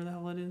or whatever the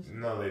hell it is?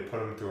 No, they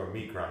put him through a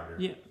meat grinder.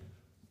 Yeah.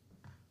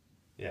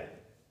 Yeah.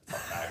 It's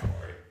not that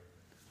gory.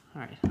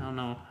 All right. I don't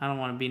know. I don't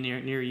want to be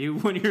near you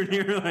when you're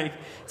near like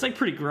it's like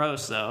pretty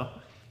gross though.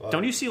 Well,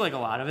 Don't you see like a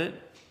lot of it?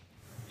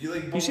 You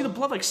You see the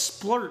blood like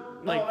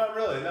splurt like no, not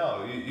really.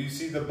 No, you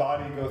see the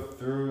body go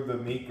through the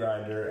meat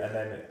grinder, and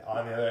then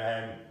on the other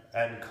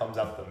hand comes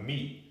out the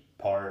meat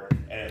part.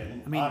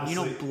 And I mean,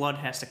 honestly, blood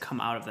has to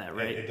come out of that,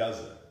 right? it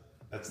doesn't.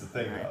 That's the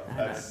thing, though.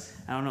 That's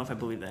I don't know if I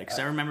believe that because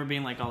I remember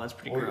being like, "Oh, that's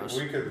pretty gross."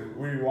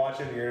 we watch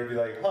it, and you're gonna be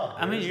like, huh?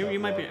 I mean, there is you no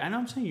might be. blood. I know.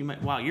 I'm saying you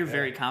might. Wow, you're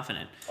very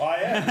confident. Oh, I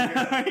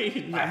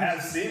am. I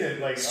have seen it.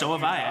 Like So a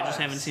have few I. I just times.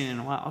 haven't seen it in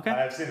a while. I Okay.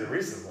 have seen it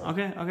recently.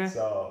 Okay.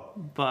 So,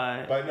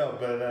 But but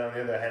then on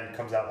the other hand, it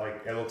comes out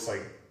like it looks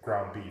like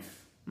ground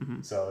beef.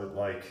 Mm-hmm. So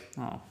like.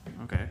 oh,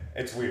 okay.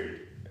 It's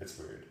weird.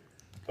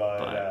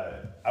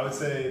 But I would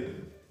say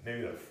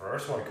maybe the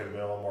first one could have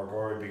been a little more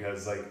gory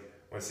because like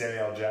when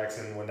Samuel L.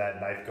 Jackson, when that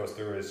knife goes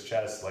through his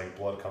chest, like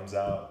blood comes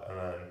out and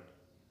then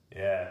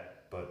yeah,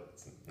 but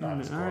it's not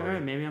as All gory.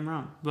 right, maybe I'm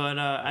wrong. But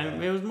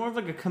it was more of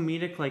like a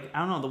comedic, like I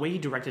don't know. The way he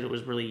directed it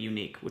was really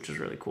unique, which was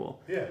really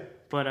cool. Yeah.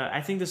 But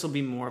I think this will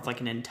be more of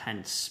like an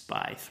intense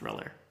spy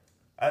thriller.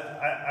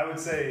 I would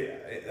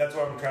say that's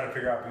what I'm trying to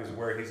figure out because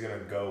where he's gonna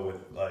go with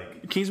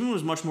like Kingsman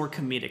was much more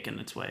comedic in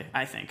its way,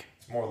 I think.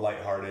 it's more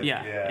lighthearted.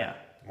 Yeah.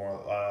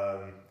 More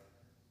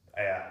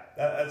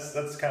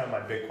that's kind of my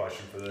big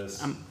question for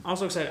this. I'm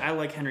also excited. I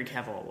like Henry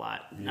Cavill a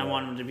lot. Yeah. I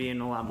want him to be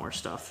in a lot more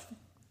stuff.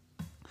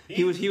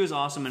 He was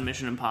awesome in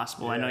Mission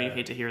Impossible. I know you Yeah.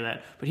 hate to hear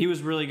that, but he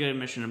was really good in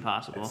Mission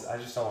Impossible. I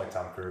just don't like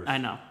Tom Cruise. I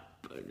know,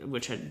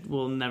 which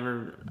I'll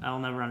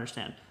never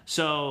understand.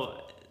 So,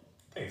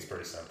 I think it's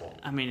pretty simple.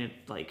 I mean, it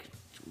like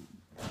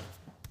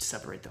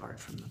separate the art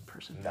from the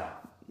person. No.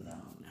 No,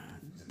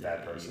 He's a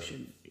bad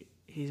person.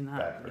 He's not.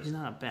 Bad person. He's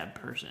not a bad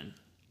person.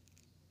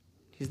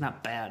 He's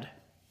not bad.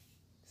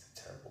 He's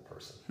a terrible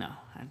person. No,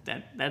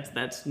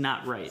 that's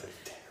not right.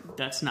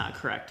 That's not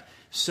correct.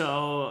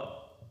 So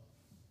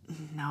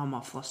now I'm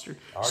all flustered.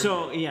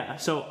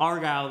 So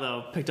Argyle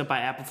though picked up by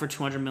Apple for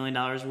 $200 million,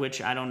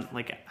 which I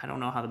don't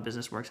know how the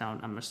business works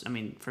out. I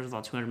mean, first of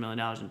all, $200 million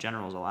in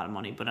general is a lot of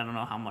money, but I don't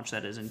know how much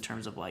that is in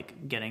terms of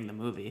like getting the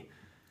movie.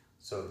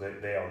 So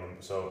they own them.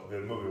 So the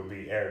movie will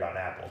be aired on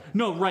Apple.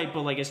 No, right,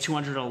 but like is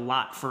 200 a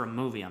lot for a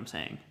movie? I'm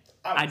saying.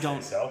 I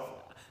don't. Say so.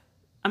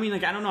 I mean,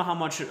 like I don't know how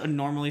much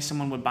normally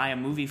someone would buy a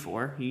movie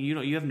for.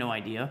 You have no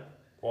idea.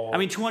 Well, I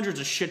mean, 200 is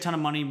a shit ton of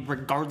money,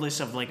 regardless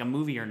of like a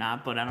movie or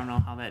not. But I don't know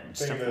how that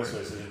stuff of it this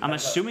works. way, so it I'm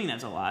depends assuming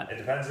that's a lot. It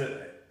depends.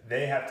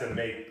 They have to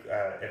make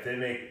if they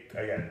make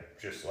again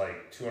just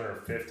like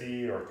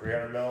 250 or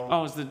 300 mil.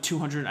 Oh, it's the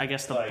 200. I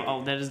guess Like,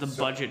 that is the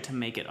so- budget to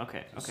make it.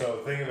 Okay.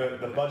 So think of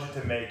it: the budget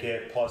to make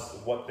it plus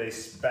what they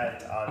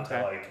spent on Okay.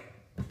 to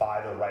like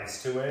buy the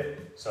rights to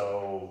it.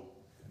 So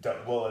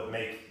will it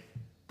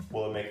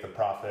make the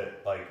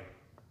profit like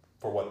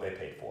for what they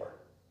paid for?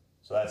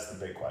 So that's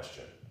the big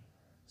question.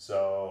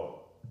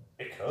 So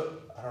it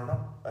could. I don't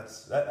know.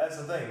 That's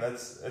the thing.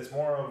 It's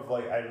more of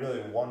like I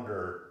really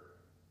wonder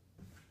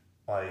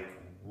like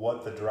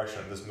what the direction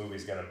of this movie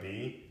is going to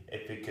be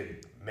if it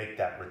could make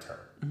that return.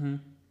 Mm-hmm.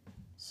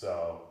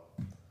 So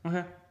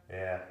Okay.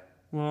 yeah,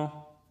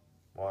 Well,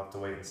 we'll have to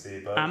wait and see.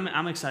 But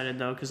I'm excited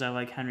though because I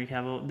like Henry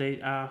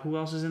Cavill. Who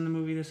else is in the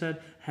movie? They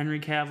said Henry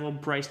Cavill,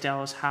 Bryce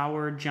Dallas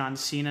Howard, John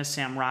Cena,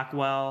 Sam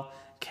Rockwell,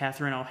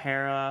 Catherine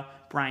O'Hara,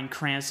 Bryan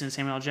Cranston,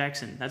 Samuel L.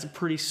 Jackson. That's a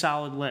pretty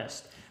solid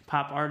list.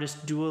 Pop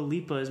artist Dua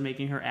Lipa is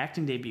making her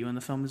acting debut in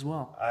the film as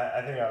well.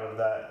 I think out of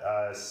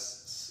that,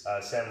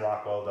 Sam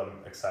Rockwell,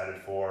 I'm excited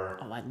for.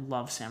 Oh, I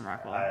love Sam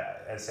Rockwell.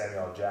 And Samuel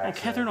L. Oh,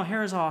 Jackson. Catherine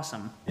O'Hara's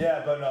awesome.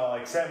 Yeah, but no,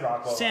 like Sam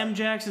Rockwell. Sam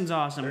Jackson's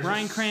awesome. There's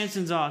Bryan just-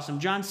 Cranston's awesome.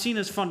 John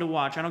Cena's fun to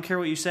watch. I don't care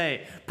what you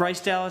say.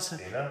 Bryce Dallas.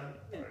 Cena?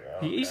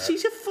 He's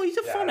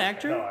a fun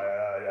actor. No,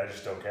 I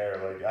just don't care.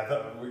 Like I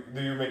thought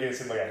you were making it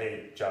seem like I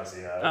hate John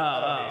Cena. I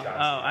don't hate John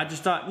Cena. I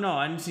just thought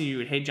I didn't see you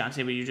would hate John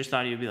Cena, but you just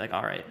thought he would be like,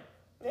 all right.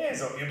 Yeah,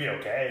 so you'd be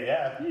okay.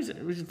 Yeah. He's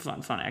a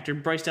fun actor.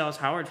 Bryce Dallas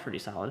Howard's pretty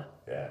solid.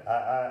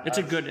 Yeah. It's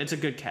a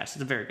good cast.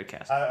 It's a very good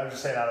cast. I'm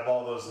just saying, out of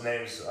all those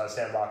names,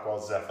 Sam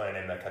Rockwell is definitely a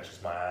name that catches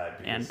my eye.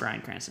 Because, And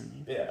Bryan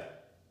Cranston. Yeah.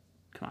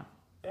 Come on.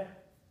 Yeah.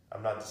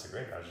 I'm not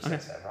disagreeing. I was just saying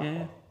Sam Rockwell.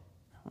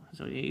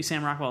 Yeah. So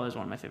Sam Rockwell is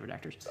one of my favorite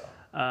actors. So.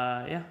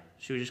 Yeah.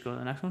 Should we just go to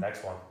the next one?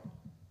 Next one.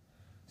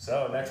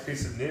 So, next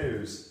piece of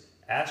news: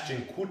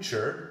 Ashton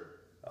Kutcher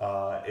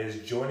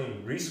is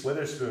joining Reese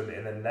Witherspoon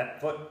in the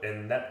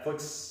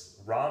Netflix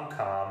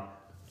rom-com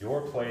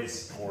Your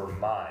Place or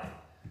Mine.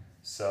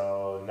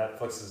 So,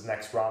 Netflix's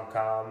next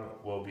rom-com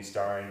will be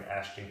starring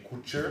Ashton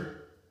Kutcher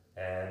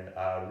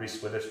and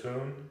Reese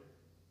Witherspoon.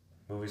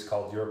 movies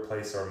called Your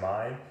Place or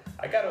Mine.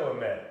 I got to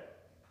admit,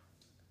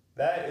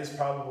 that is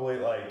probably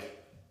like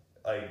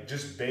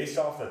just based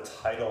off the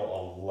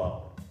title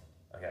alone.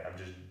 Again, I'm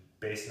just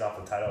basing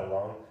off the title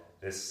alone.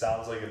 This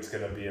sounds like it's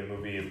gonna be a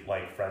movie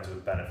like Friends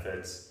with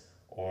Benefits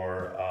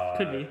or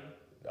Could be.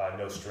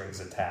 No Strings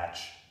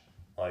Attached.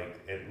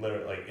 Like it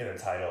literally, like in the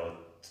title,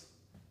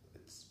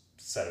 it's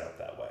set it up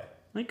that way.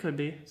 It could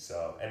be.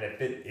 So, and if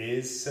it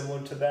is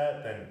similar to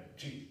that, then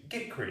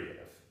get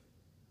creative.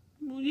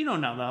 Well, you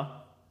don't know though.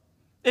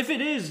 If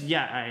it is,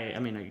 yeah, I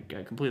mean,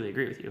 I completely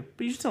agree with you.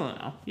 But you still don't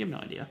know. You have no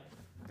idea.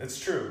 It's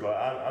true, but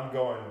I'm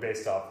going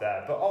based off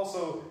that. But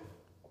also,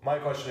 my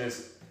question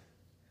is,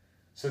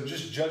 so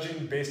just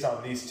judging based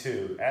on these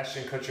two,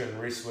 Ashton Kutcher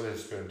and Reese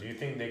Witherspoon, do you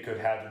think they could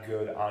have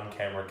good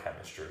on-camera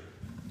chemistry?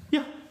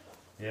 Yeah.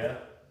 Yeah?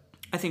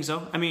 I think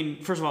so. I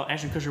mean, first of all,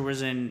 Ashton Kutcher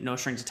was in No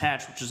Strings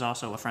Attached, which is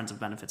also a Friends of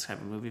Benefits type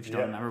of movie, if you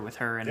don't remember, with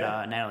her and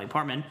Natalie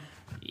Portman.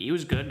 He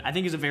was good. I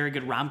think he's a very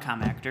good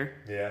rom-com actor.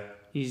 Yeah.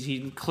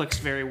 He clicks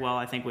very well,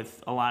 I think,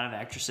 with a lot of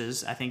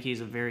actresses. I think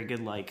he's a very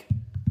good,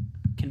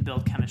 can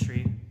build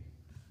chemistry,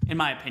 in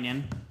my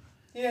opinion.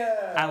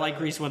 Yeah. I like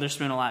Reese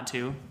Witherspoon a lot,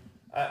 too.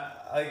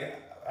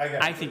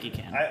 I think he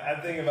can. I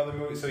think of other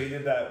movies. So he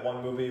did that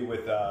one movie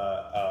with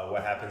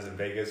What Happens in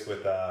Vegas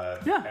with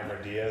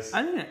Cameron Diaz.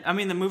 I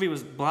mean, the movie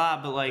was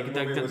blah, but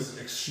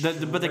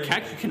the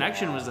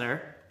connection blah. was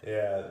there.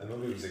 Yeah, the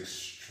movie was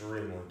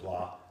extremely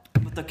blah.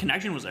 But the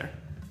connection was there.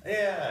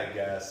 Yeah, I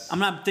guess. I'm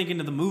not thinking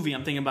of the movie.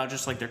 I'm thinking about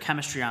just their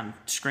chemistry on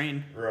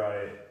screen.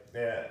 Right.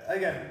 Yeah.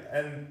 Again,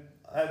 and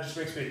that just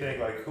makes me think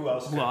who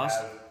else could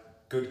have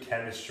good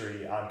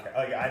chemistry on?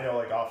 I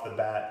know off the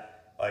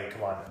bat,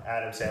 come on,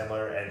 Adam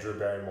Sandler and Drew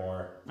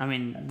Barrymore. I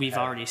mean, we've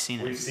already seen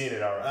it. We've seen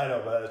it already. I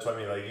know, but that's what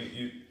I mean.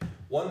 You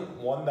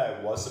one that I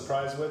was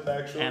surprised with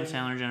actually. Adam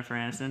Sandler, Jennifer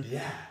Aniston.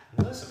 Yeah,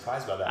 I'm really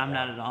surprised by that. I'm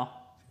not at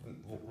all.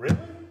 Really?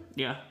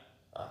 Yeah.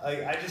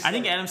 I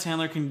think Adam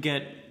Sandler can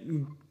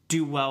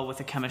do well with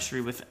a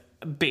chemistry with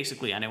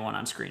basically anyone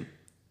on screen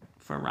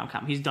for a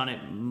rom-com. He's done it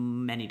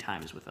many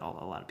times with a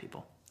lot of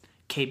people.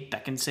 Kate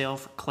Beckinsale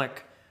for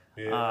Click.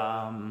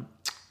 Yeah.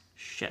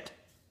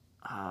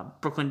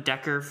 Brooklyn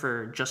Decker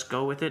for Just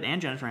Go With It,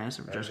 and Jennifer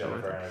Aniston for Just Go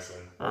With It.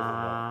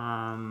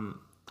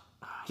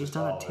 He's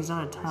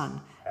done a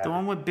ton. The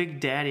one with Big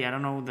Daddy, I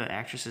don't know the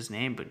actress's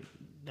name, but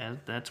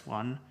that's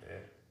one. Yeah.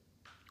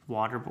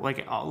 Water,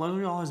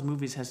 all his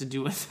movies has to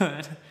do with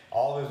that.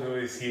 All his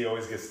movies, he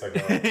always gets the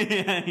go.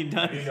 Yeah, he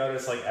does. Have you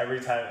notice every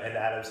time in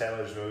Adam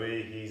Sandler's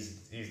movie,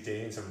 he's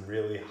dating some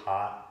really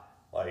hot,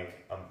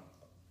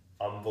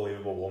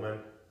 unbelievable woman?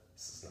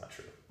 This is not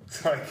true.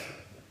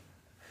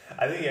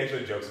 I think he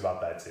actually jokes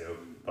about that too.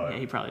 But yeah,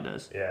 he probably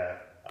does. Yeah.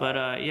 But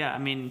I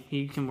mean,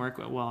 he can work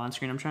well on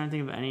screen. I'm trying to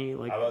think of any I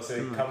was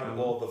say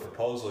the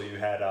proposal you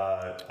had.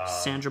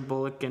 Sandra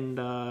Bullock and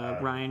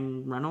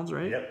Ryan Reynolds,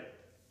 right? Yep.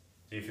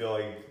 Do you feel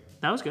like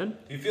that was good?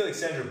 Do you feel like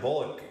Sandra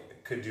Bullock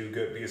could do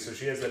good because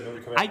she has that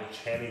movie coming out with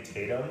Channing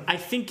Tatum? I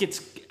think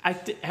it's. I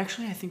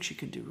think she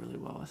could do really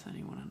well with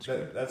anyone on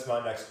screen. That's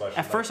my next question.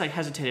 At first, I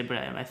hesitated, but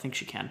I think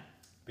she can.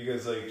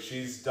 Because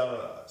she's done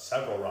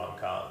several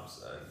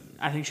rom-coms. And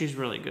I think she's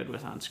really good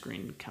with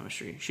on-screen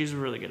chemistry. She's a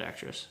really good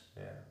actress.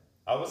 Yeah,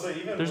 I would say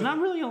even there's not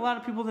really a lot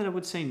of people that I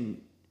would say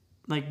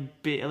at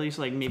least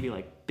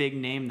maybe big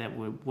name that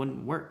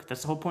wouldn't work.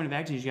 That's the whole point of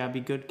acting. Is you gotta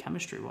be good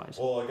chemistry wise.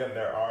 Well, again,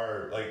 there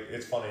are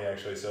it's funny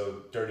actually.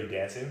 So Dirty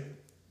Dancing,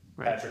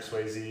 right. Patrick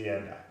Swayze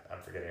and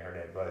I'm forgetting her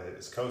name, but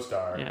his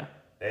co-star. Yeah.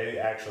 They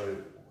actually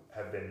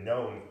have been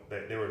known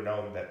that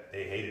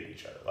they hated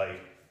each other.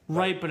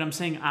 Right, but I'm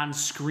saying on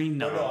screen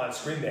though. No, on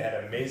screen they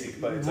had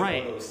amazing, but it's one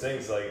of those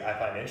things I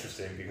find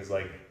interesting because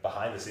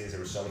behind the scenes there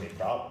were so many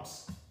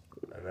problems,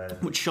 and then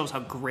which shows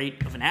how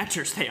great of an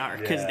actress they are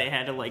because they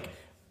had to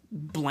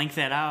blank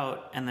that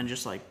out and then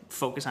just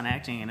focus on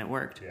acting and it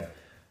worked. Yeah,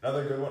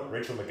 another good one.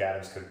 Rachel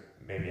McAdams could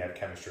maybe have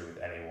chemistry with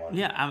anyone.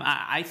 Yeah,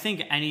 I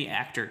think any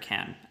actor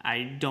can.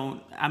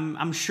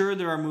 I'm sure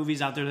there are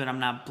movies out there that I'm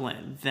not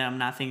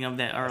thinking of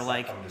that are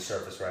coming to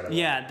surface right away.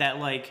 Yeah, that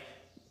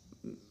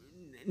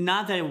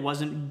not that it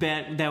wasn't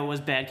bad, that it was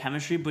bad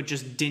chemistry, but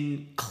just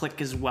didn't click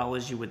as well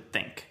as you would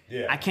think.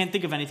 Yeah. I can't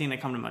think of anything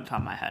that comes to the top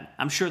of my head.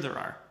 I'm sure there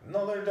are.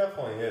 No, there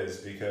definitely is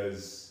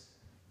because,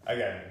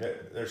 again,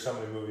 there's so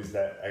many movies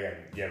that,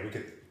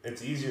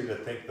 it's easier to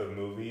think the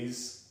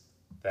movies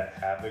that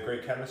have the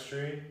great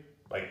chemistry.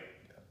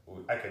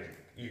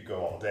 You could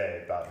go all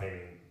day about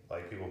naming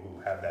people who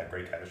have that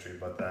great chemistry,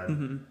 but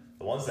then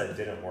the ones that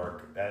didn't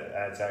work,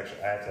 that's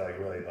actually, I have to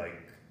really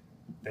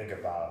think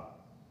about.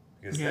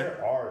 Because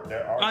there are.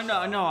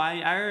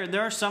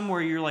 There are some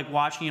where you're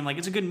watching them,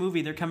 it's a good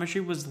movie. Their chemistry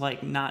was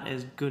not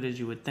as good as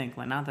you would think.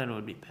 Not that it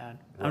would be bad.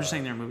 Right. I'm just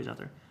saying there are movies out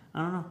there.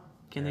 I don't know.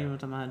 Can't think of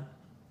what's on my head.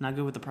 Not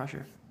good with the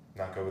pressure.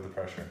 Not good with the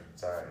pressure.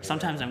 It's all right.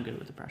 Sometimes I'm good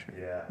with the pressure.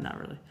 Yeah. Not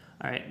really.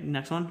 All right.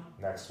 Next one.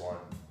 Next one.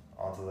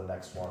 On to the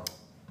next one. All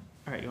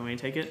right. You want me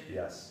to take it?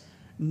 Yes.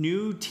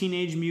 New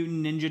Teenage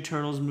Mutant Ninja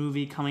Turtles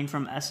movie coming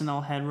from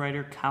SNL head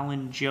writer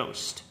Colin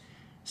Jost.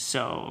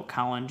 So,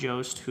 Colin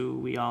Jost, who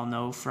we all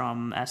know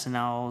from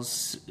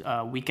SNL's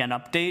Weekend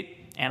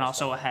Update, and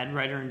also a head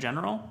writer in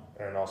general,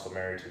 And also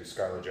married to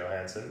Scarlett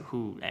Johansson.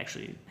 who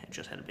actually had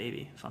just had a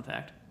baby. Fun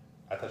fact.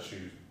 I thought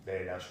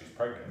they announced she's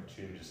pregnant.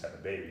 She didn't just have a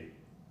baby.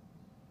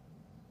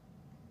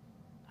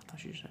 I thought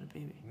she just had a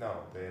baby. No,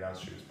 they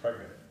announced she was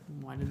pregnant.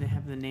 Why did they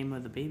have the name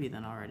of the baby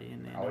then already?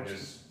 And they I would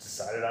just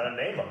decided on a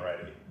name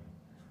already.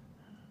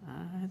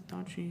 I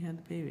thought she had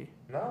the baby.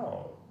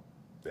 No,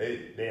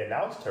 they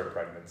announced her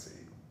pregnancy.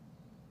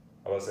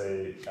 Unless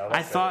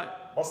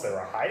they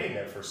were hiding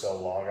it for so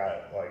long.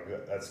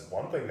 That's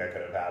one thing that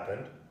could have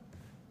happened.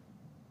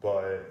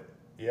 But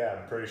yeah,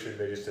 I'm pretty sure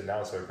they just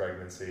announced her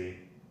pregnancy.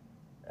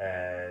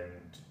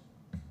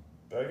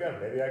 But again,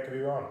 maybe I could be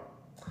wrong.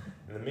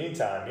 In the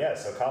meantime, yeah.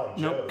 So Colin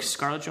Jost. Nope.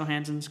 Scarlett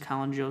Johansson's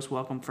Colin Jost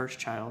welcome first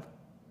child.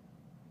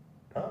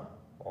 Oh,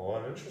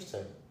 well,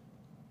 interesting.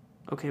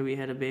 Okay, we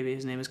had a baby.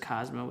 His name is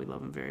Cosmo. We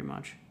love him very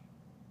much.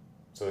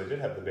 So they did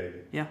have the baby.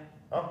 Yeah.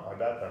 Oh, I'm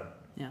bad then.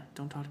 Yeah.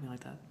 Don't talk to me like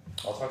that.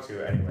 I'll talk to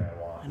you any way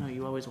I want. I know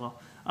you always will.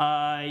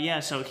 Yeah.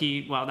 So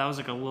that was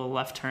like a little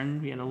left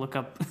turn. We had to look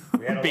up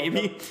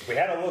baby. We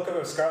had to look up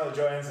if Scarlett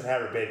Johansson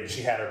had her baby.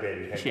 She had her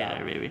baby. She had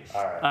her baby.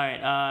 All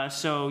right.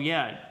 So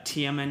yeah,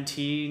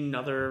 TMNT,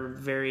 another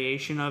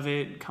variation of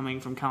it coming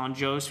from Colin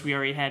Jost. We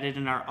already had it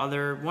in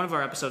one of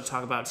our episodes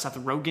talk about Seth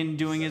Rogen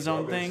doing his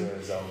own thing.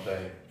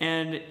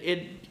 And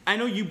I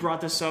know you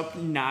brought this up,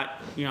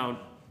 not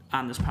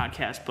on this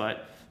podcast,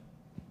 but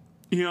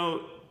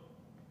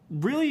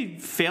really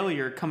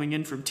failure coming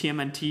in from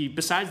TMNT,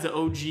 besides the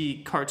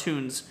OG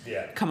cartoons,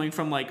 coming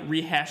from like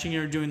rehashing it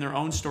or doing their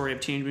own story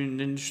of Teenage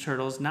Mutant Ninja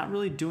Turtles, not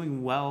really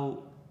doing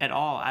well at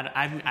all.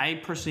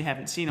 I personally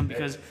haven't seen them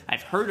because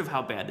I've heard of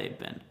how bad they've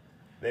been.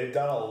 They've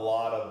done a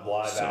lot of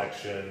live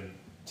action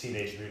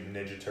Teenage Mutant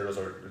Ninja Turtles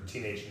or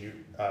Teenage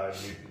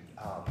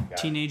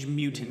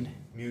Mutant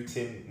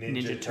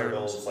Ninja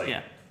Turtles,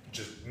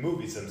 just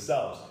movies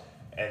themselves.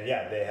 And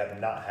yeah, they have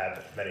not had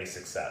many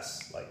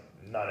success, like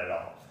none at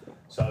all.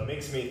 So it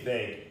makes me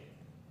think: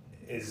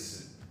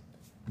 is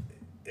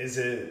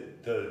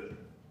it the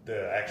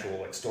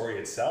actual story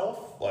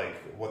itself, like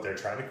what they're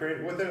trying to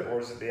create with it, or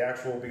is it the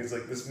actual? Because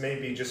this may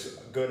be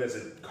just good as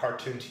a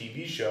cartoon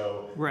TV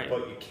show, right?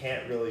 But you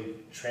can't really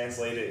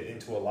translate it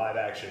into a live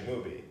action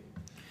movie.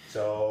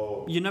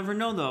 So you never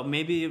know, though.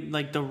 Maybe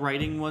the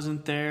writing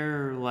wasn't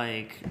there,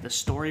 or the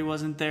story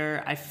wasn't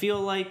there. I feel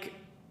like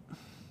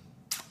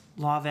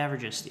law of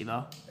averages,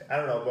 Steve-O. I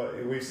don't know,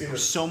 but we've seen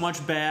this so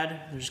much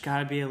bad. There's got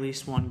to be at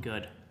least one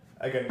good.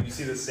 Again, you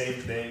see the same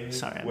thing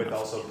with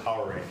also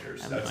Power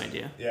Rangers. I have no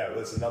idea. Yeah,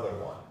 that's another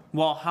one.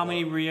 Well, how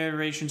many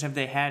reiterations have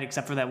they had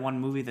except for that one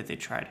movie that they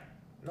tried?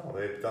 No,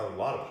 they've done a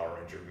lot of Power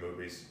Ranger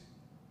movies.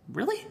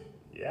 Really?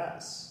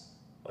 Yes.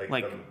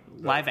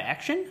 Live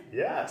action?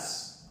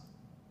 Yes.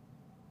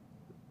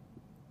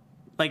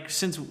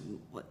 Since the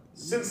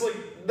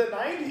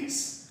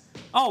 90s.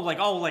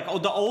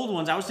 The old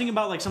ones. I was thinking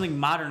about something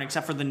modern,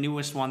 except for the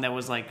newest one that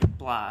was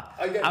blah.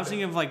 Again, I was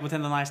thinking of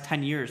within the last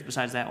 10 years.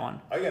 Besides that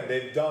one. Again,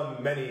 they've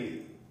done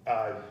many.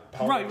 Power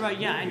right.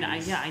 Yeah,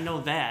 I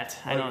know that.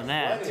 I know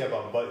that. Plenty of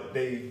them, but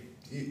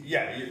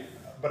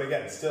but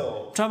again,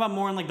 still. I'm talking about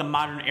more in the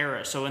modern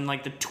era, so in the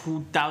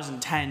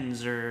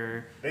 2010s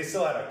or. They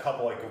still had a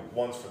couple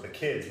ones for the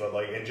kids, but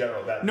in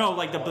general that. No,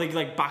 the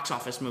big box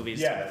office movies.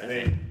 Yeah,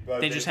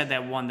 they just had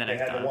that one that they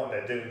had the one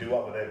that didn't do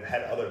well, but they've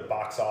had other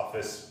box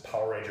office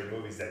Power Ranger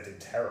movies that did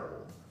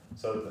terrible.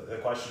 So the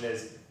question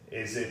is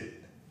it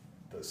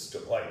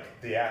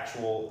the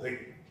actual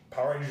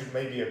Power Rangers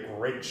may be a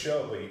great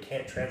show, but you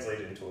can't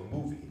translate it into a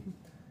movie.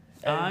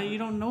 You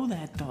don't know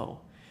that though.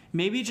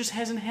 Maybe it just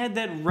hasn't had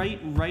that right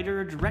writer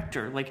or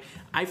director.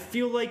 I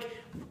feel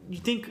you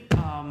think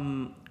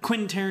Quentin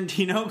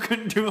Tarantino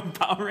couldn't do a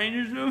Power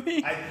Rangers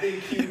movie? I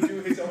think he would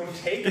do his own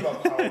take of a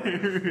Power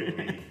Rangers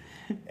movie.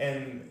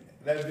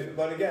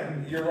 But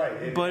again, you're right.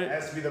 It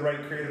has to be the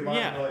right creative mind.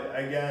 Yeah. But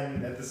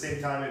again, at the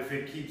same time, if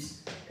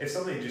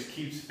something just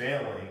keeps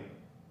failing,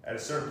 at a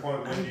certain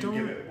point, when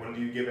do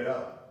you give it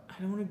up?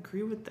 I don't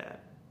agree with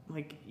that.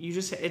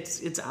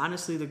 It's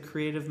honestly the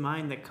creative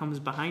mind that comes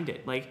behind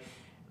it.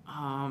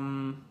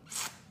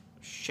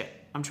 Shit.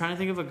 I'm trying to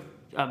think of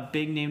a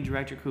big name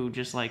director who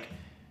just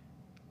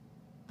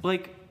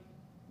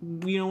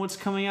what's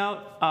coming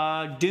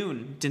out?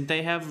 Dune. Didn't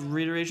they have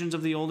reiterations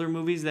of the older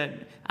movies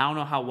that I don't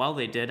know how well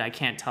they did? I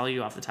can't tell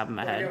you off the top of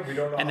my head. Yeah, we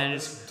don't know and then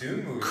it's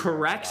Dune movie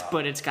correct,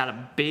 but it's got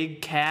a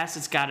big cast.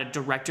 It's got a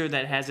director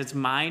that has its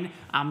mind.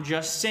 I'm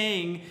just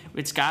saying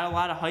it's got a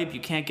lot of hype.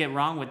 You can't get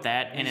wrong with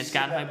that, and it's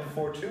got hype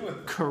before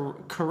too.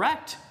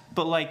 Correct,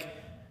 but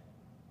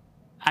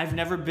I've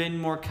never been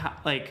more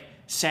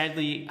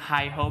sadly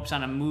high hopes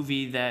on a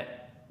movie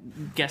that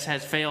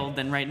has failed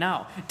than right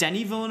now.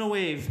 Denis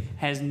Villeneuve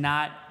has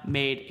not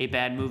made a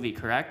bad movie,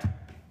 correct?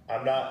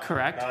 I'm not.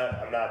 Correct.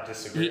 I'm not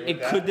disagreeing with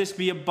that. Could this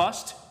be a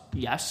bust?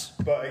 Yes.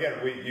 But again,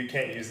 you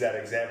can't use that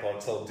example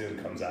until Dune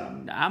comes out.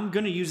 I'm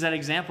going to use that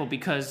example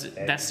because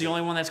that's the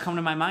only one that's come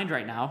to my mind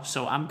right now.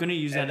 So I'm going to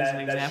use that as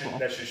an example.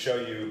 That should show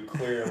you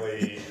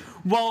clearly.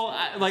 Well,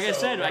 I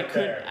said, right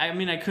there.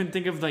 I couldn't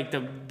think of like the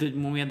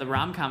when we had the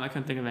rom-com, I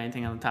couldn't think of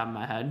anything on the top of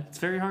my head. It's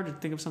very hard to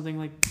think of something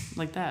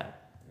like that.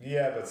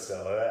 Yeah, but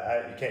still,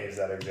 you can't use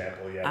that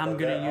example yet. I'm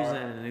going to use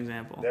that as an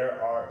example.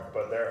 There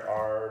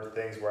are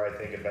things where I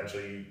think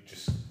eventually you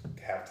just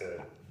have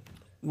to.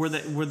 Were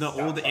the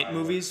old It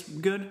movies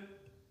good?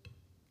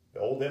 The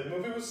old It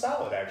movie was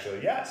solid,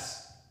 actually.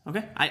 Yes.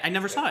 Okay, I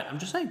never saw it. I'm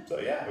just saying. So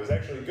yeah, it was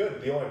actually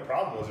good. The only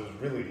problem was it was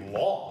really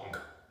long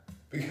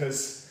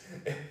because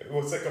it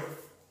was like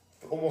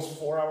almost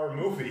 4-hour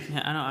movie.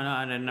 Yeah, I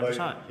know. I never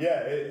saw it.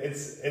 Yeah,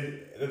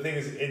 the thing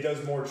is, it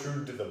does more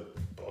true to the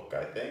book,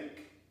 I think.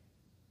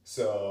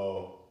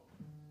 So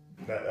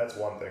that's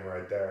one thing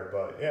right there.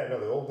 But yeah, no,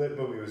 the old It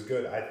movie was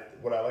good.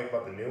 What I like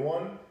about the new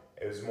one,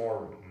 it was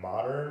more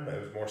modern.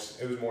 It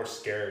was more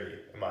scary,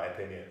 in my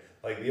opinion.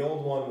 Like the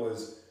old one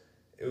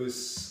it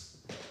was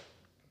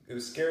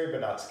scary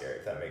but not scary,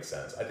 if that makes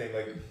sense. I think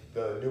like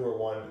the newer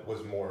one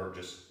was more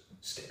just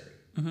scary,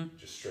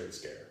 just straight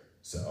scare.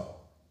 So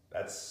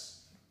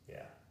that's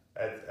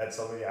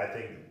something I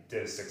think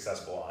did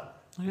successful on.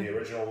 Okay. The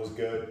original was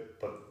good,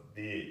 but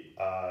the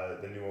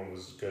new one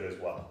was good as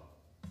well.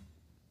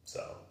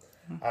 So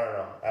I don't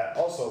know.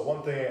 Also,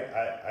 one thing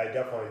I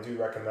definitely do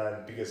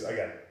recommend, because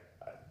again,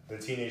 the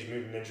Teenage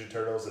Mutant Ninja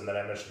Turtles, and then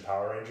I mentioned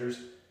Power Rangers.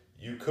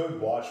 You could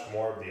watch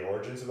more of the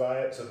origins about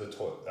it. So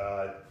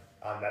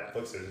on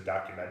Netflix, there's a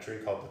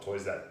documentary called "The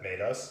Toys That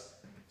Made Us."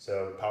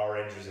 So Power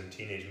Rangers and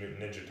Teenage Mutant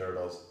Ninja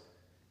Turtles,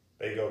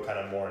 they go kind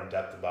of more in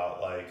depth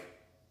about like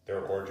their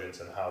origins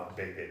and how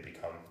big they've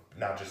become.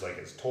 Not just like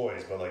as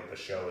toys, but like the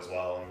show as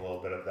well, and a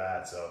little bit of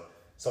that. So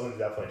something to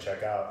definitely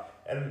check out.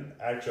 And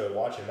actually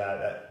watching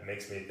that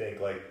makes me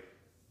think like,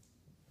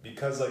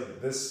 because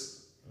like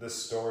this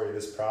story,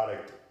 this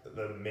product,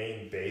 the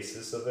main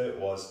basis of it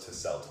was to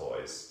sell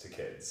toys to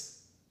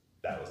kids.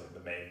 That was like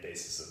the main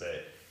basis of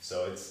it.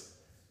 So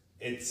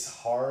it's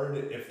hard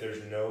if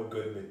there's no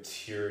good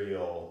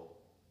material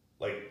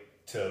like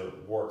to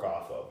work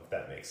off of, if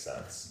that makes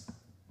sense.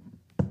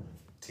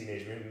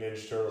 Teenage Mutant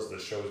Ninja Turtles, the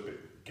show is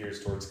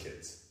geared towards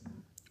kids.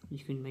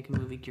 You can make a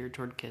movie geared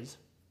toward kids.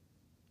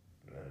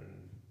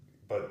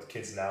 But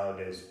kids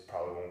nowadays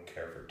probably won't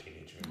care for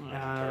Teenage Mutant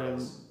Ninja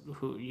Turtles.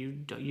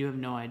 You have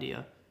no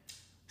idea.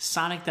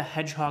 Sonic the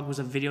Hedgehog was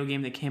a video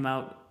game that came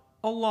out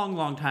a long,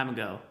 long time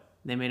ago.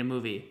 They made a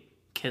movie.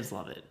 Kids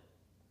love it.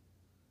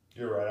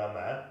 You're right on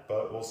that,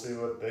 but we'll see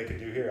what they can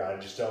do here. I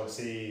just don't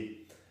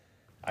see.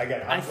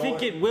 Again, I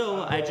think it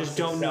will. I just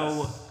don't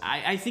know.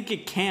 I think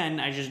it can.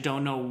 I just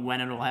don't know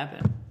when it'll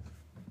happen.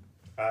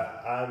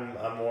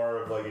 I'm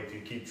more of like, if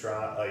you keep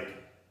trying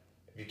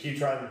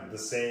the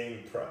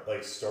same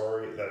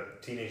story, the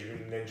Teenage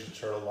Mutant Ninja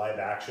Turtle live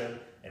action,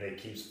 and it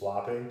keeps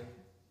flopping,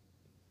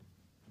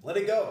 let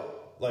it go.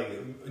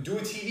 Like, do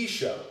a TV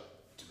show.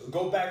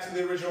 Go back to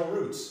the original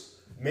roots.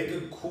 Make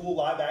a cool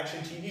live action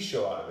TV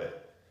show out of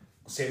it.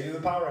 Same thing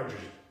with the Power Rangers.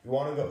 You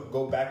want to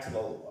go back to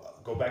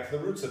the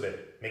roots of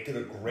it. Make it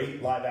a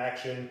great live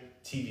action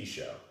TV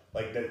show.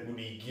 Like, that would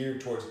be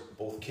geared towards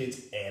both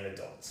kids and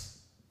adults.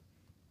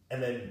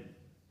 And then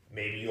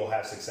maybe you'll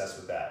have success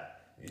with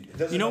that.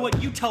 You know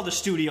what? You tell the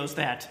studios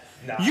that.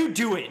 No, you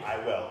do it. I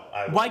will.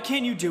 Why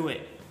can't you do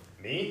it?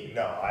 Me?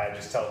 No, I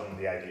just tell them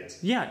the ideas.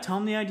 Yeah, tell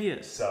them the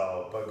ideas.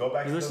 So, but go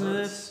back to the roots. You listen to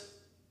this?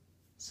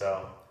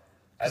 So.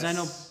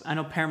 Because I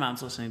know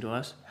Paramount's listening to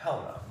us.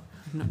 Hell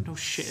no. No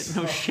shit.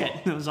 No shit.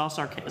 It was all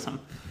sarcasm.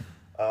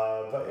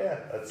 But yeah,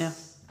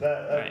 that's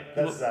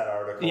that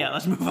article. Yeah,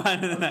 let's move on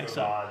to the next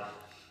one.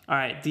 All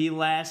right, the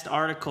last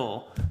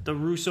article. The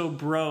Russo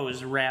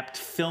bros wrapped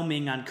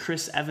filming on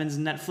Chris Evans'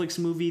 Netflix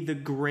movie, The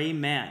Gray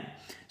Man.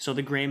 So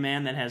The Gray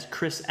Man, that has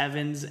Chris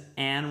Evans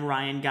and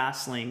Ryan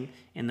Gosling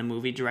in the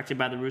movie, directed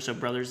by the Russo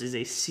brothers, is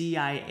a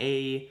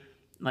CIA,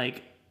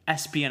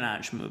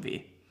 espionage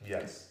movie.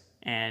 Yes.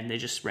 And they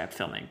just wrapped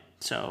filming.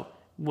 So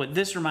what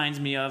this reminds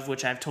me of,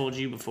 which I've told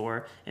you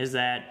before, is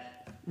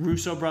that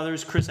Russo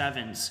brothers, Chris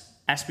Evans,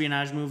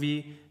 espionage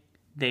movie,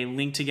 they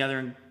link together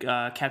in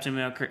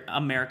Captain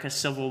America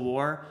Civil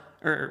War,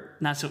 or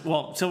not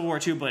Civil War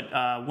 2,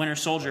 but Winter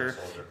Soldier.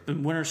 The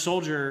Winter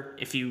Soldier,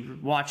 if you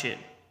watch it,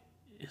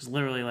 is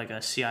literally like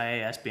a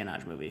CIA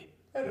espionage movie.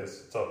 It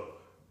is.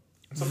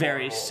 It's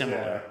very similar.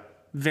 Yeah.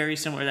 Very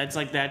similar. That's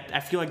like that. I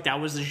feel like that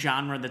was the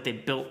genre that they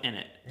built in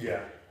it.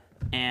 Yeah.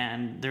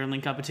 And they're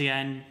linked up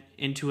again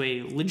into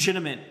a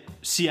legitimate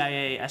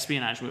CIA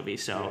espionage movie.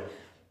 So yeah.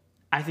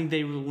 I think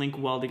they link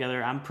well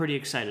together. I'm pretty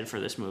excited for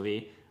this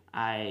movie.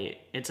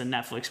 It's a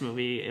Netflix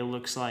movie. It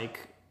looks like,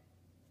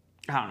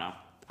 I don't know.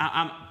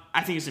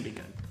 I think it's gonna be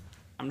good.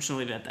 I'm just gonna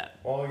leave it at that.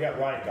 Well, we got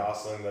Ryan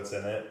Gosling that's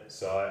in it,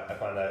 so I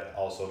find that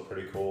also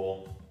pretty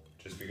cool.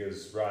 Just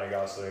because Ryan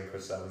Gosling and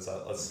Chris Evans,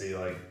 let's see,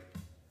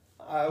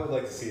 I would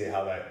like to see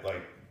how that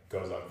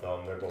goes on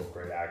film. They're both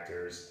great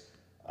actors.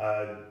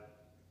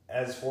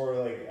 As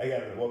for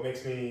again, what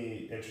makes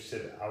me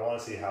interested, I want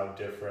to see how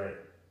different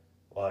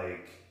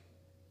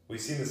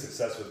we've seen the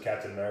success with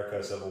Captain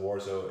America: Civil War,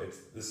 so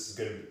this is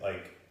gonna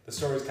like the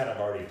story's kind of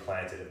already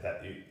planted.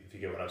 If you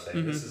get what I'm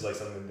saying, this is like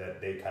something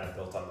that they kind of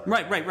built on.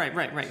 Right.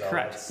 So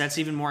correct. That's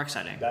even more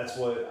exciting. That's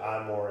what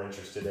I'm more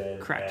interested in.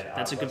 Correct.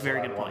 That's a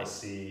very good point.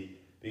 See,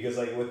 because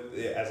like with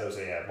as I was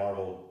saying,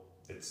 Marvel,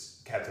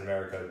 it's Captain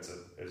America. It's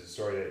a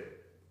story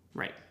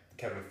that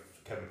Kevin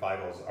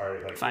Feigel's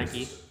already like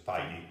Feige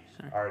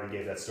already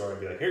gave that story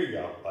and be like, here you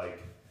go,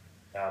 like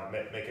now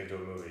make it into a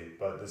movie.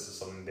 But this is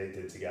something they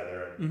did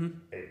together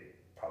and they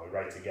probably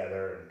write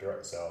together and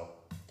direct. So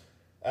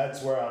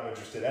that's where I'm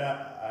interested. And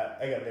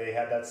again, they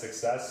had that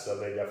success, so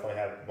they definitely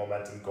have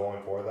momentum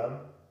going for them.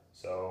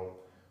 So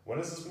when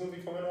is this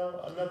movie coming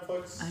out on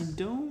Netflix? I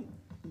don't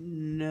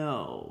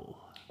know.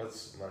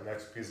 What's my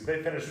next piece?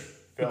 They finished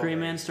filming. The Gray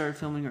Man started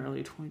filming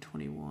early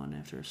 2021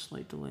 after a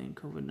slight delay in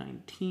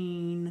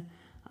COVID-19.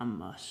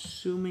 I'm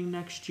assuming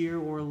next year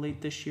or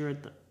late this year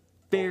at the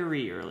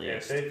very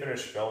earliest. Yeah, if they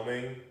finish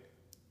filming,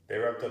 they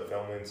wrapped up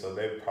filming, so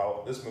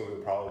this movie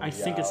would probably be I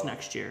think it's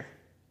next year.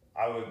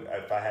 I would,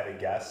 if I had to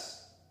guess,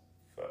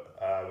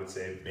 I would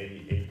say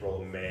maybe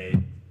April, May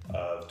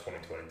of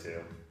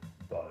 2022.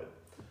 But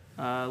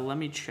let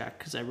me check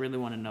because I really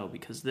want to know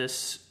because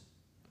this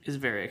is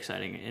very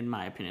exciting in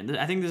my opinion.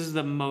 I think this is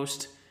the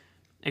most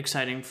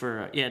exciting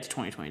for it's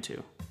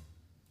 2022.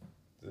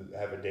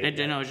 Have a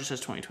date? No, it just says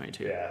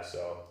 2022. Yeah,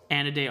 so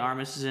Anna De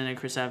Armas is in it.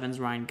 Chris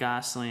Evans, Ryan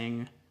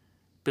Gosling,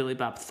 Billy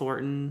Bob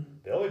Thornton.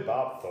 Billy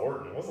Bob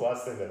Thornton. What was the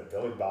last thing that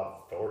Billy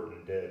Bob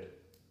Thornton did?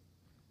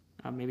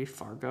 Maybe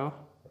Fargo.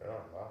 Oh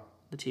wow.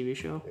 The TV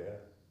show.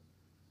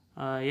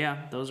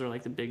 Yeah. Those are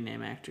like the big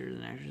name actors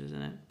and actresses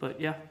in it.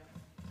 But yeah,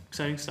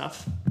 exciting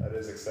stuff. That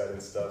is exciting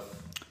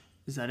stuff.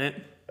 Is that it?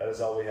 That is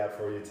all we have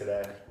for you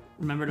today.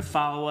 Remember to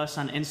follow us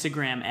on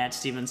Instagram at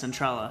Steven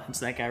Centrella. It's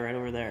that guy right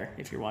over there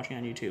if you're watching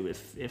on YouTube.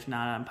 If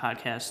not on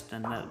podcast,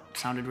 then that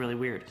sounded really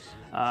weird.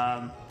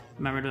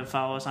 Remember to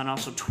follow us on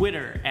also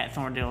Twitter at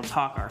Thorndale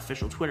Talk, our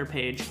official Twitter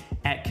page,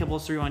 at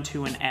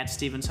Kibbles312 and at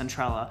Steven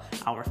Centrella,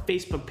 our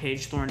Facebook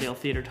page, Thorndale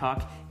Theater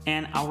Talk,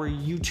 and our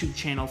YouTube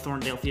channel,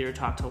 Thorndale Theater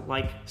Talk, to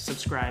like,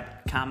 subscribe,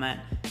 comment.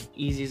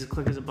 Easy as a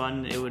click as a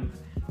button. It would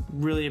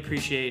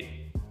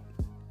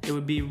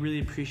be really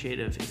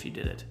appreciative if you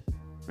did it.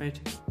 Right?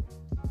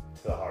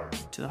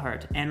 To the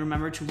heart. And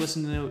remember to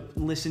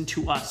listen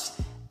to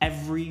us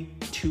every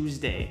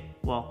Tuesday.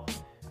 Well,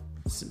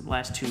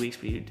 last 2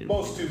 weeks we did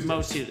most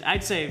Tuesdays.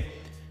 I'd say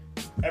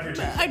every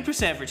Tuesday. I'd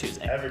say every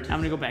Tuesday. I'm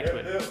gonna go back to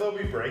it. There'll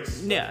be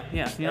breaks. Yeah.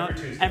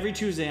 Every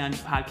Tuesday on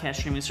podcast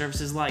streaming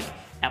services like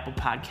Apple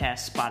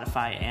Podcasts,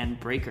 Spotify, and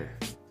Breaker.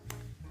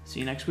 See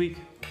you next week.